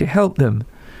Mary to help them.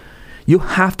 You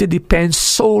have to depend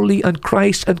solely on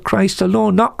Christ and Christ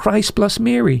alone, not Christ plus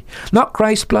Mary, not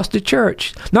Christ plus the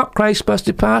church, not Christ plus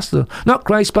the pastor, not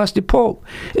Christ plus the Pope.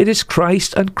 It is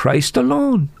Christ and Christ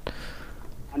alone.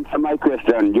 Answer my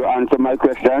question. You answer my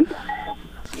question?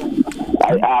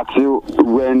 I asked you,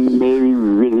 when Mary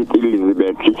visited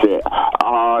Elizabeth, she said,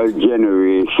 our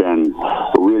generation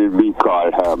will be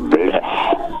called her blessed.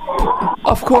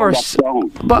 Of course,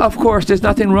 but of course, there's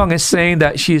nothing wrong in saying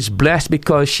that she's blessed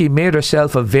because she made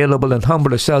herself available and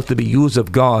humbled herself to be used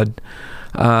of God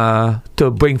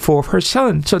to bring forth her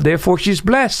son. So therefore, she's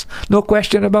blessed. No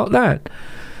question about that.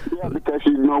 Yeah, because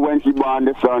she know when she born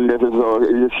the son, this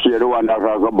is she the one that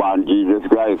has born Jesus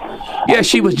Christ. Yeah,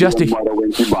 she was just mother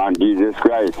when she born Jesus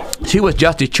Christ. She was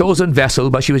just a chosen vessel,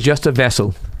 but she was just a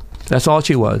vessel. That's all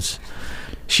she was.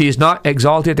 She is not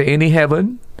exalted to any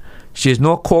heaven. She is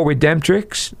no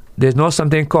co-redemptrix. There's no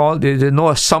something called, there's no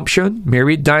assumption.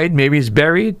 Mary died, Mary's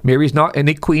buried. Mary's not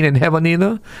any queen in heaven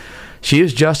either. She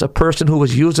is just a person who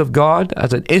was used of God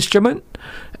as an instrument,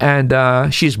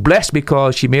 and she's blessed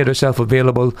because she made herself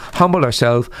available, humbled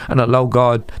herself, and allowed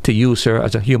God to use her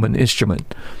as a human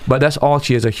instrument. But that's all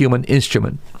she is, a human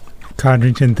instrument.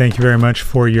 Codrington, thank you very much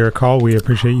for your call. We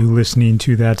appreciate you listening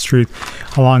to That's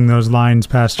Truth. Along those lines,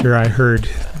 Pastor, I heard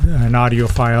an audio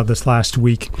file this last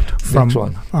week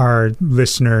from our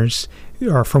listeners,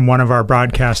 or from one of our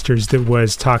broadcasters, that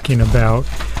was talking about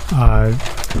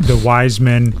the wise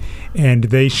men, and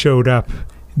they showed up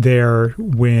there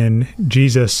when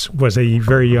Jesus was a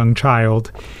very young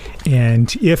child.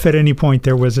 And if at any point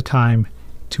there was a time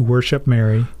to worship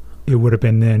Mary, it would have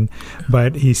been then.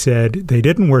 But he said they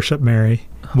didn't worship Mary.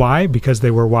 Why? Because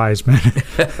they were wise men.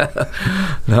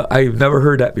 No, I've never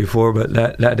heard that before, but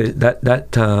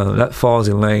that falls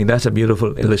in line. That's a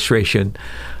beautiful illustration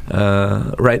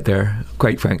right there,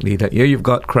 quite frankly, that here you've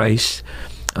got Christ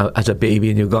as a baby,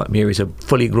 and you've got Mary as a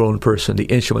fully grown person, the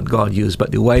instrument God used.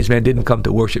 But the wise men didn't come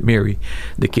to worship Mary.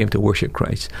 They came to worship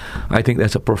Christ. I think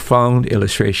that's a profound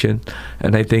illustration,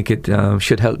 and I think it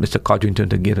should help Mr. Codrington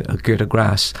to get a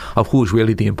grasp of who's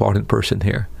really the important person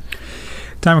here.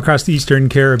 Time across the Eastern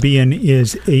Caribbean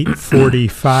is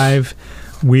 8:45.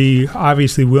 We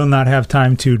obviously will not have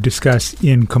time to discuss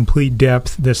in complete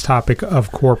depth this topic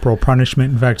of corporal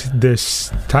punishment. In fact,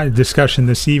 this discussion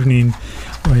this evening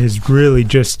is really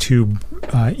just to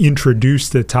introduce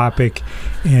the topic,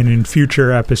 and in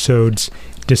future episodes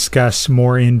discuss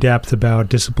more in depth about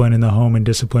discipline in the home and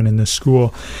discipline in the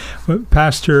school. But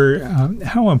Pastor,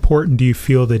 how important do you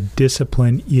feel that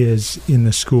discipline is in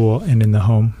the school and in the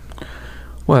home?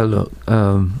 Well, look,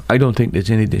 I don't think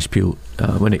there's any dispute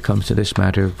when it comes to this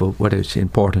matter of whether it's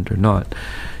important or not.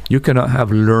 You cannot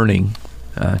have learning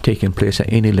taking place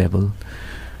at any level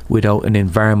without an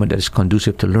environment that is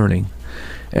conducive to learning.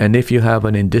 And if you have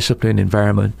an indisciplined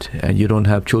environment and you don't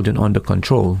have children under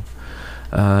control,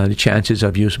 the chances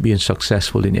of you being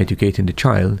successful in educating the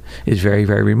child is very,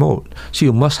 very remote. So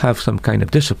you must have some kind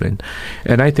of discipline.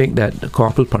 And I think that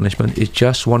corporal punishment is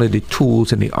just one of the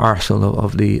tools in the arsenal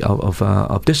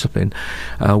of discipline.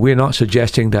 We're not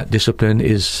suggesting that discipline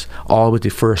is always the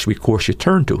first recourse you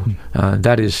turn to.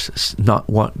 That is not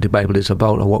what the Bible is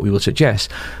about or what we will suggest.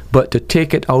 But to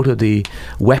take it out of the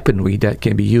weaponry that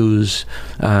can be used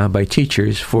by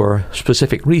teachers for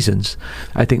specific reasons,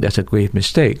 I think that's a grave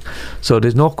mistake. So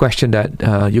there's no question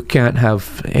that you can't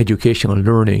have educational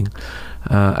learning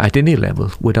at any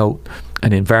level without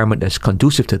an environment that's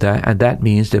conducive to that, and that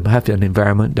means they have an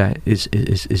environment that is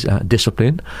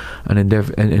disciplined, an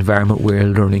environment where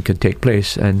learning can take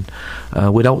place. And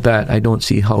without that, I don't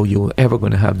see how you're ever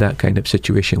going to have that kind of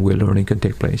situation where learning can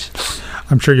take place.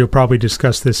 I'm sure you'll probably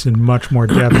discuss this in much more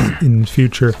depth in the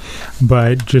future,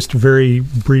 but just very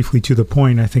briefly to the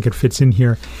point, I think it fits in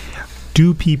here.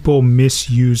 Do people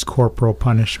misuse corporal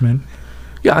punishment?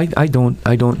 Yeah, I don't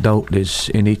doubt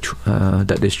there's any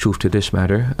that there's truth to this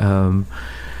matter.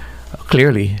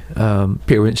 Clearly,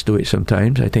 parents do it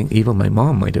sometimes. I think even my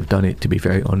mom might have done it, to be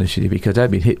very honest with you, because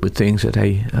I've been hit with things that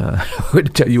I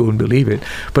would tell you wouldn't believe it.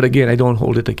 But again, I don't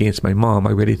hold it against my mom.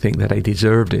 I really think that I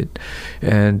deserved it,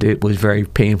 and it was very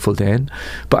painful then.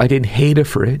 But I didn't hate her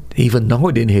for it. Even though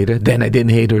I didn't hate her, then I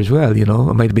didn't hate her as well. You know,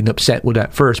 I might have been upset with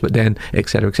that first, but then,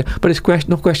 etc., etc. But it's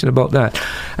no question about that.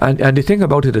 And the thing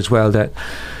about it as well that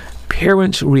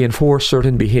parents reinforce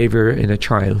certain behavior in a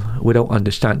child without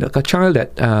understanding. Like a child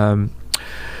that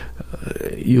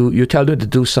you tell them to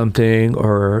do something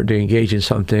or they engage in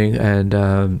something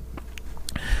and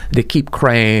they keep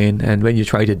crying, and when you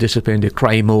try to discipline, they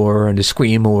cry more and they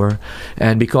scream more,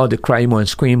 and because they cry more and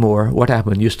scream more, what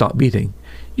happened? You stop beating.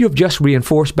 You've just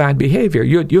reinforced bad behavior.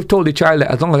 You've told the child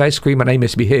that as long as I scream and I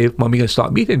misbehave, Mommy going to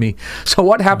stop beating me. So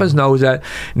what happens now is that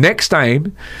next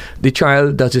time the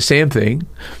child does the same thing,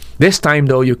 this time,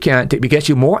 though, you can't. It gets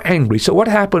you more angry. So what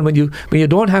happens when you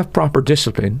don't have proper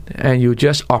discipline and you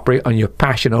just operate on your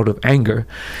passion out of anger?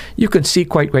 You can see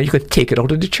quite well. You can take it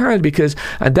out of the child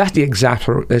and that's the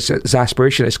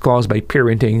exasperation that's caused by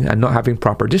parenting and not having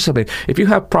proper discipline. If you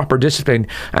have proper discipline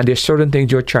and there's certain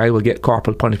things your child will get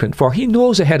corporal punishment for, he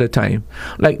knows ahead of time,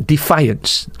 like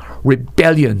defiance,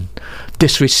 rebellion,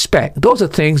 disrespect. Those are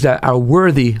things that are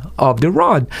worthy of the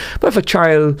rod. But if a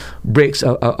child breaks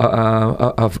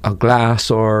a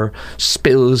glass or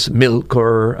spills milk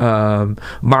or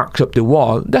marks up the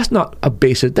wall, that's not a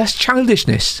basis. That's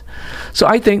childishness. So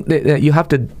I think that you have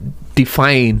to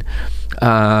define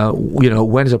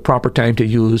when is a proper time to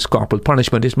use corporal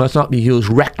punishment. It must not be used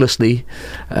recklessly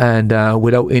and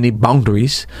without any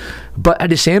boundaries. But at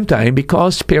the same time,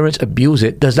 because parents abuse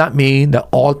it, does that mean that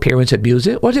all parents abuse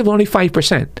it? What if only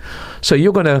 5%? So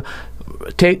you're going to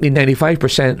take the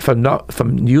 95%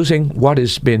 from using what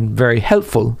has been very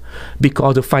helpful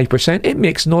because of 5%? It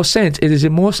makes no sense. It is the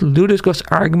most ludicrous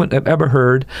argument I've ever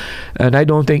heard, and I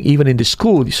don't think even in the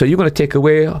school. So you're going to take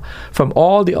away from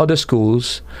all the other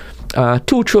schools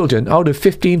 2 children out of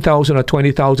 15,000 or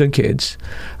 20,000 kids.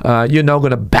 You're now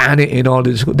going to ban it in all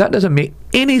the schools. That doesn't make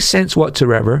any sense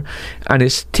whatsoever, and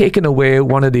it's taken away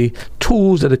one of the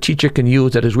tools that a teacher can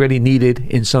use that is really needed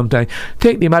in some time.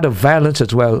 Take the amount of violence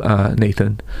as well,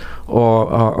 Nathan,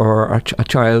 or a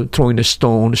child throwing a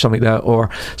stone or something like that, or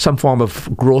some form of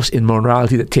gross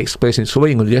immorality that takes place in school.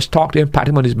 You can just talk to him, pat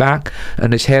him on his back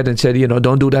and his head and say,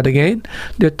 don't do that again.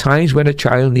 There are times when a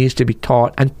child needs to be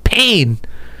taught, and pain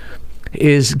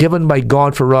is given by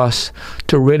God for us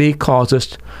to really cause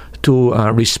us to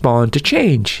respond to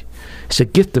change. It's a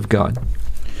gift of God.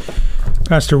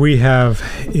 Pastor, we have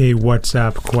a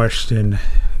WhatsApp question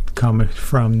coming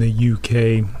from the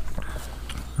UK,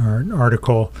 or an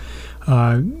article.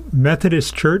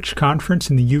 Methodist Church Conference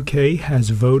in the UK has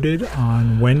voted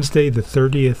on Wednesday, the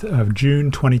 30th of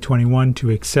June, 2021, to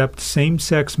accept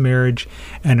same-sex marriage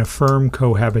and affirm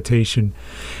cohabitation.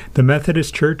 The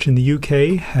Methodist Church in the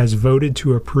UK has voted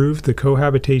to approve the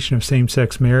cohabitation of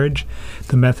same-sex marriage.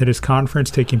 The Methodist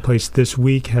Conference, taking place this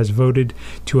week, has voted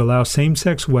to allow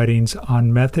same-sex weddings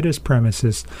on Methodist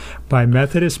premises by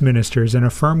Methodist ministers and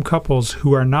affirm couples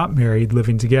who are not married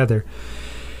living together.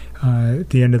 At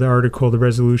the end of the article, the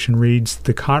resolution reads,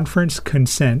 "The conference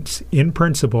consents, in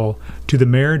principle, to the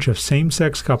marriage of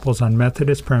same-sex couples on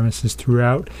Methodist premises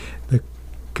throughout the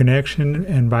connection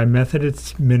and by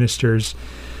Methodist ministers."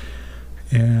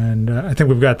 And I think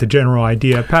we've got the general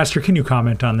idea. Pastor, can you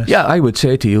comment on this? Yeah, I would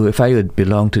say to you, if I had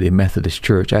belonged to the Methodist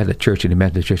Church, I had a church in the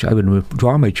Methodist Church, I would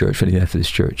withdraw my church from the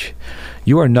Methodist Church.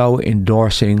 You are now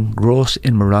endorsing gross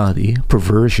immorality,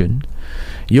 perversion.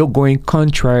 You're going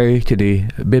contrary to the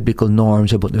biblical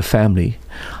norms about the family.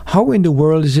 How in the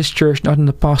world is this church not an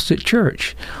apostate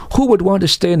church? Who would want to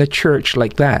stay in a church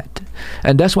like that?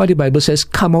 And that's why the Bible says,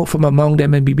 come out from among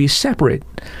them and be separate.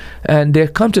 And there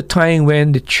comes a time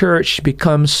when the church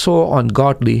becomes so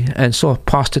ungodly and so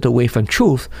apostate away from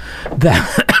truth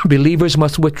that believers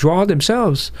must withdraw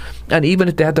themselves. And even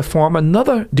if they had to form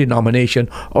another denomination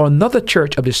or another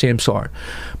church of the same sort.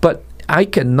 But I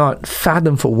cannot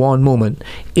fathom for one moment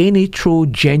any true,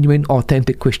 genuine,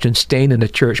 authentic Christian staying in a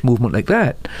church movement like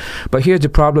that. But here's the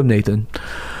problem, Nathan.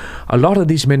 A lot of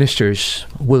these ministers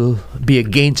will be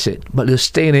against it, but they'll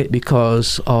stay in it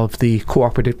because of the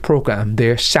cooperative program.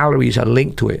 Their salaries are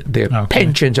linked to it. Their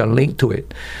pensions are linked to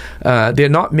it. They're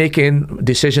not making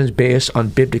decisions based on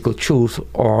biblical truth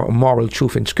or moral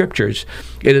truth in scriptures.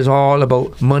 It is all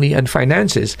about money and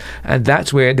finances, and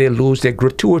that's where they lose their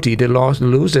gratuity. They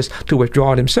lose this to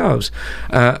withdraw themselves.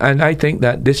 And I think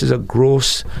that this is a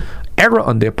gross error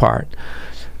on their part.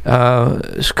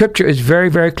 Scripture is very,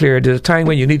 very clear. There's a time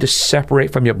when you need to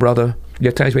separate from your brother. There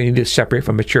are times when you need to separate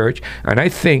from the church. And I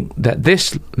think that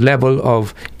this level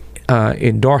of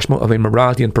endorsement of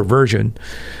immorality and perversion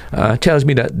tells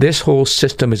me that this whole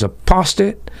system is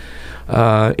apostate.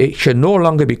 It should no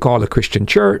longer be called a Christian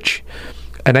church.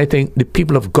 And I think the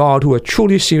people of God who are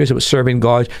truly serious about serving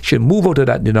God should move out of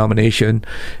that denomination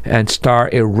and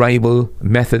start a rival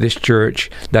Methodist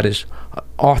church that is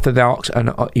orthodox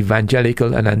and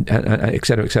evangelical and et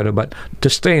cetera, but to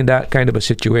stay in that kind of a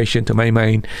situation, to my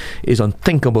mind, is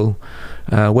unthinkable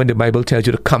when the Bible tells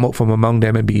you to come out from among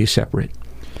them and be ye separate.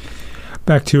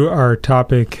 Back to our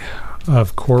topic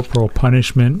of corporal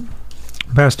punishment.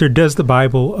 Pastor, does the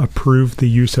Bible approve the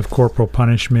use of corporal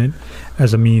punishment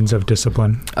as a means of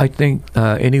discipline? I think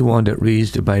anyone that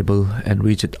reads the Bible and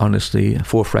reads it honestly,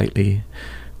 forthrightly,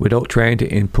 without trying to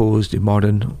impose the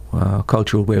modern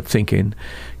cultural way of thinking,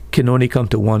 can only come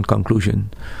to one conclusion.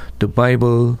 The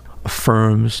Bible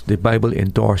affirms, the Bible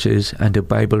endorses, and the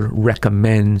Bible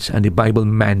recommends, and the Bible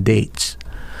mandates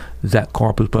that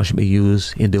corporal punishment be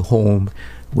used in the home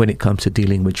when it comes to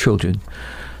dealing with children.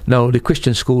 Now, the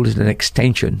Christian school is an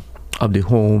extension of the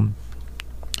home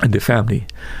and the family.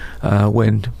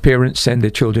 when parents send their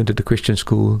children to the Christian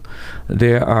school,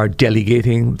 they are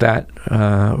delegating that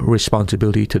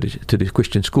responsibility to the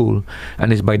Christian school,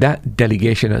 and it's by that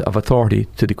delegation of authority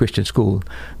to the Christian school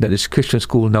that this Christian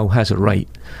school now has a right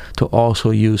to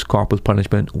also use corporal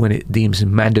punishment when it deems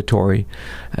mandatory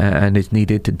and is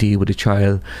needed to deal with the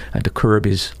child and to curb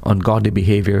his ungodly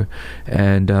behavior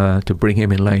and to bring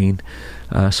him in line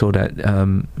so that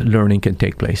learning can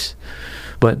take place.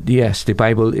 But yes, the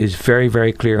Bible is very,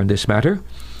 very clear on this matter.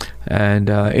 And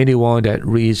anyone that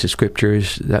reads the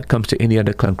scriptures that comes to any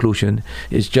other conclusion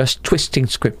is just twisting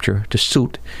scripture to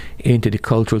suit into the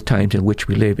cultural times in which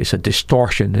we live. It's a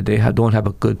distortion that they don't have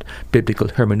a good biblical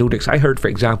hermeneutics. I heard, for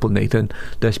example, Nathan,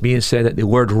 that's being said that the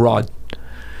word rod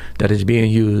that is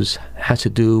being used has to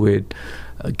do with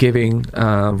giving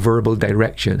verbal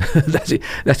direction.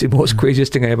 That's the most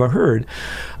craziest thing I ever heard.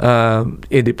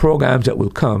 In the programs that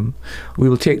will come, we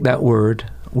will take that word,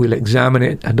 we'll examine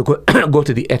it and go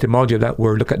to the etymology of that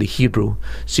word, look at the Hebrew,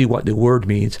 see what the word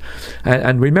means.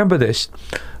 And remember this,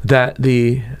 that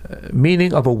the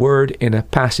meaning of a word in a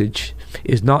passage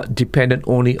is not dependent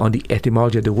only on the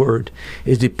etymology of the word,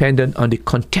 it's dependent on the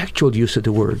contextual use of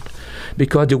the word.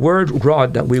 Because the word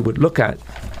rod that we would look at,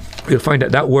 you'll find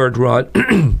that word rod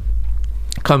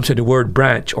comes from the word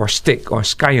branch or stick or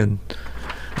scion.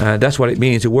 That's what it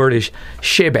means. The word is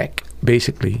shebek,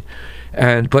 basically.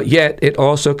 But yet it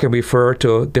also can refer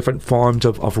to different forms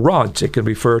of rods. It can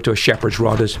refer to a shepherd's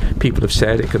rod, as people have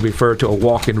said. It can refer to a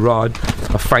walking rod,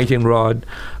 a fighting rod.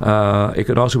 It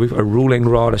can also be a ruling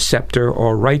rod, a scepter,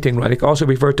 or a writing rod. It can also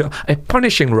refer to a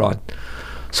punishing rod.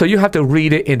 So you have to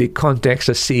read it in the context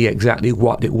to see exactly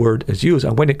what the word is used.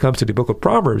 And when it comes to the book of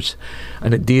Proverbs,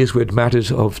 and it deals with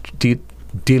matters of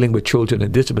dealing with children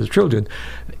and discipline of children,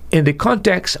 in the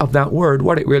context of that word,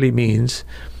 what it really means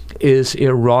is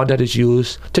a rod that is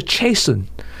used to chasten.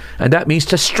 And that means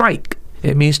to strike.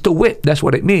 It means to whip. That's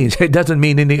what it means. It doesn't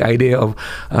mean any idea of...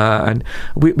 and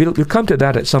we'll come to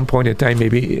that at some point in time,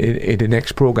 maybe in the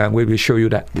next program, where we'll show you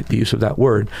that the use of that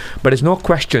word. But there's no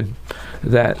question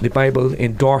that the Bible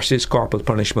endorses corporal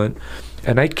punishment.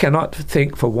 And I cannot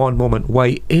think for one moment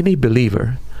why any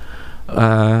believer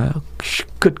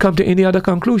could come to any other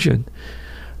conclusion.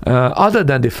 Other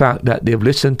than the fact that they've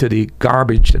listened to the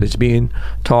garbage that is being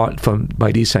taught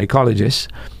by these psychologists,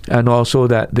 and also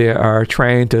that they are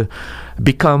trying to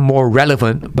become more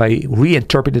relevant by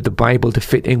reinterpreting the Bible to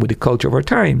fit in with the culture of our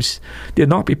times. They're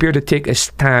not prepared to take a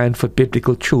stand for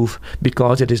biblical truth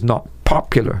because it is not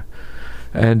popular.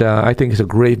 And I think it's a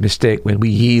grave mistake when we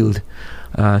yield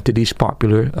to these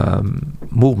popular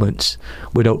movements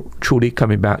without truly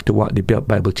coming back to what the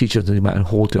Bible teaches and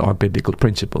hold to our biblical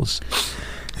principles.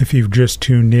 If you've just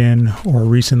tuned in or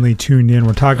recently tuned in,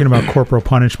 we're talking about corporal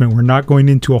punishment. We're not going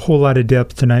into a whole lot of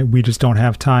depth tonight. We just don't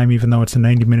have time, even though it's a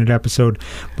 90-minute episode.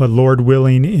 But Lord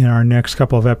willing, in our next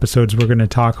couple of episodes, we're going to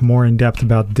talk more in depth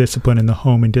about discipline in the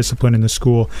home and discipline in the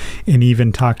school, and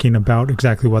even talking about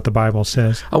exactly what the Bible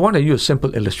says. I want to use a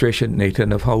simple illustration,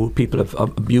 Nathan, of how people have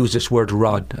abused this word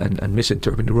rod and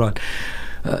misinterpreted the rod.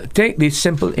 Take the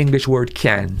simple English word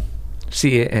can,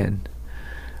 C-A-N.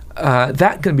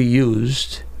 That can be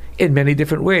used in many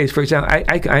different ways. For example,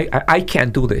 I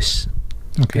can't do this.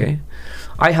 Okay.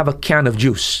 I have a can of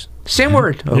juice. Same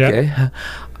word. Okay. Yeah.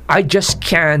 I just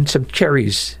canned some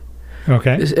cherries.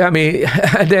 Okay. I mean,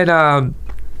 and then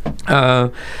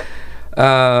I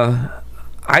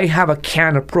have a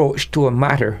canned approach to a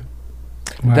matter.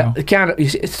 Wow.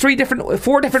 It's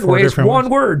four different ways, one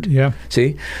word. Yeah.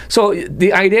 See? So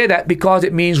the idea that because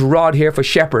it means rod here for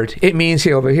shepherd, it means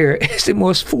here over here, is the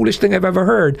most foolish thing I've ever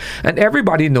heard. And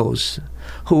everybody knows,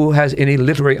 who has any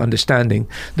literary understanding,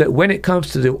 that when it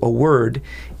comes to a word,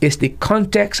 it's the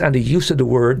context and the use of the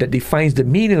word that defines the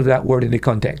meaning of that word in the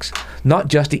context, not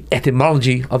just the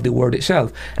etymology of the word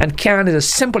itself. And can is a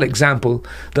simple example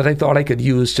that I thought I could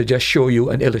use to just show you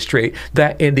and illustrate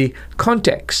that in the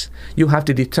context, you have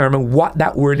to determine what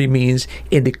that word means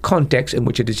in the context in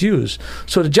which it is used.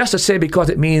 So just to say because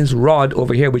it means rod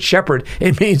over here with shepherd,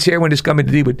 it means here when it's coming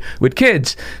to do with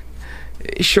kids,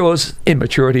 it shows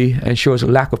immaturity and shows a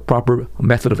lack of proper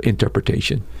method of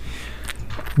interpretation.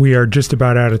 We are just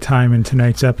about out of time in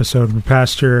tonight's episode. But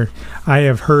Pastor, I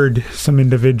have heard some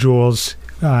individuals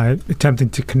attempting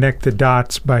to connect the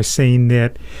dots by saying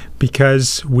that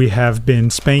because we have been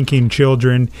spanking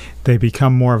children, they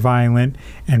become more violent,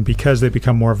 and because they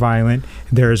become more violent,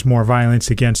 there is more violence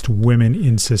against women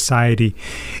in society.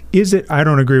 I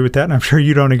don't agree with that, and I'm sure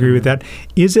you don't agree with that.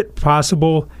 Is it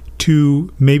possible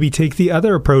to maybe take the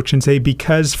other approach and say,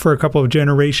 because for a couple of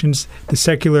generations the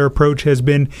secular approach has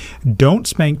been don't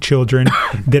spank children,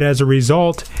 that as a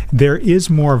result there is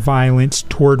more violence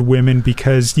toward women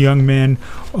because young men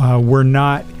were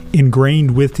not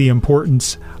ingrained with the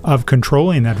importance of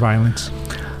controlling that violence?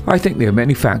 I think there are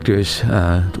many factors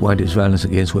why there's violence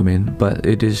against women, but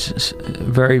it is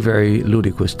very, very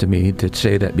ludicrous to me to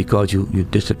say that because you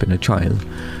discipline a child,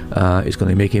 it's going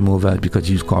to make him more violent because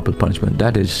you use corporal punishment.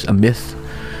 That is a myth,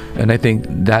 and I think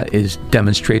that is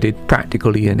demonstrated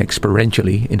practically and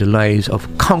experientially in the lives of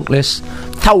countless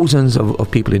thousands of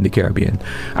people in the Caribbean.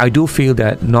 I do feel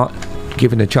that not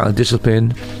giving a child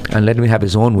discipline and letting him have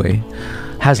his own way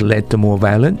has led to more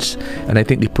violence. And I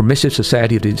think the permissive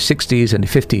society of the 60s and the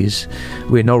 50s,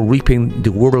 we're now reaping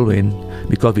the whirlwind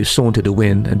because we've sown to the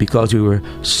wind, and because we were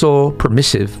so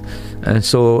permissive and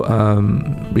so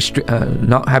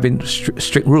not having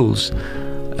strict rules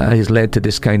has led to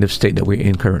this kind of state that we're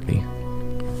in currently.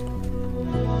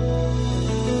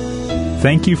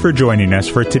 Thank you for joining us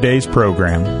for today's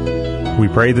program. We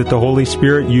pray that the Holy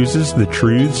Spirit uses the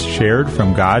truths shared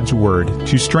from God's Word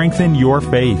to strengthen your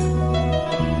faith.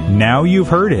 Now you've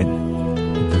heard it.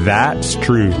 That's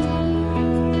truth.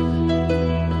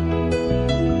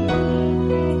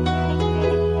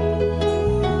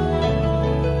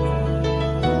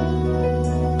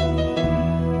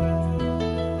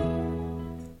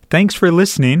 Thanks for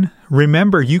listening.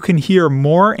 Remember, you can hear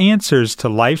more answers to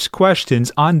life's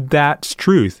questions on That's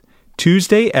Truth,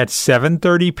 Tuesday at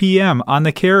 7:30 p.m. on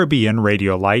the Caribbean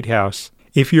Radio Lighthouse.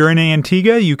 If you're in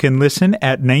Antigua, you can listen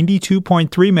at 92.3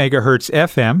 megahertz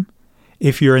FM.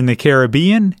 If you're in the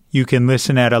Caribbean, you can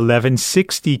listen at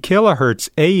 1160 kilohertz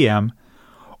AM,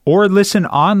 or listen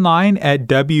online at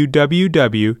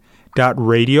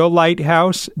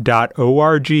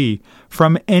www.radiolighthouse.org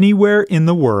from anywhere in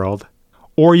the world.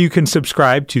 Or you can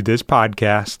subscribe to this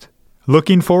podcast.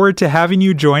 Looking forward to having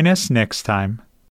you join us next time.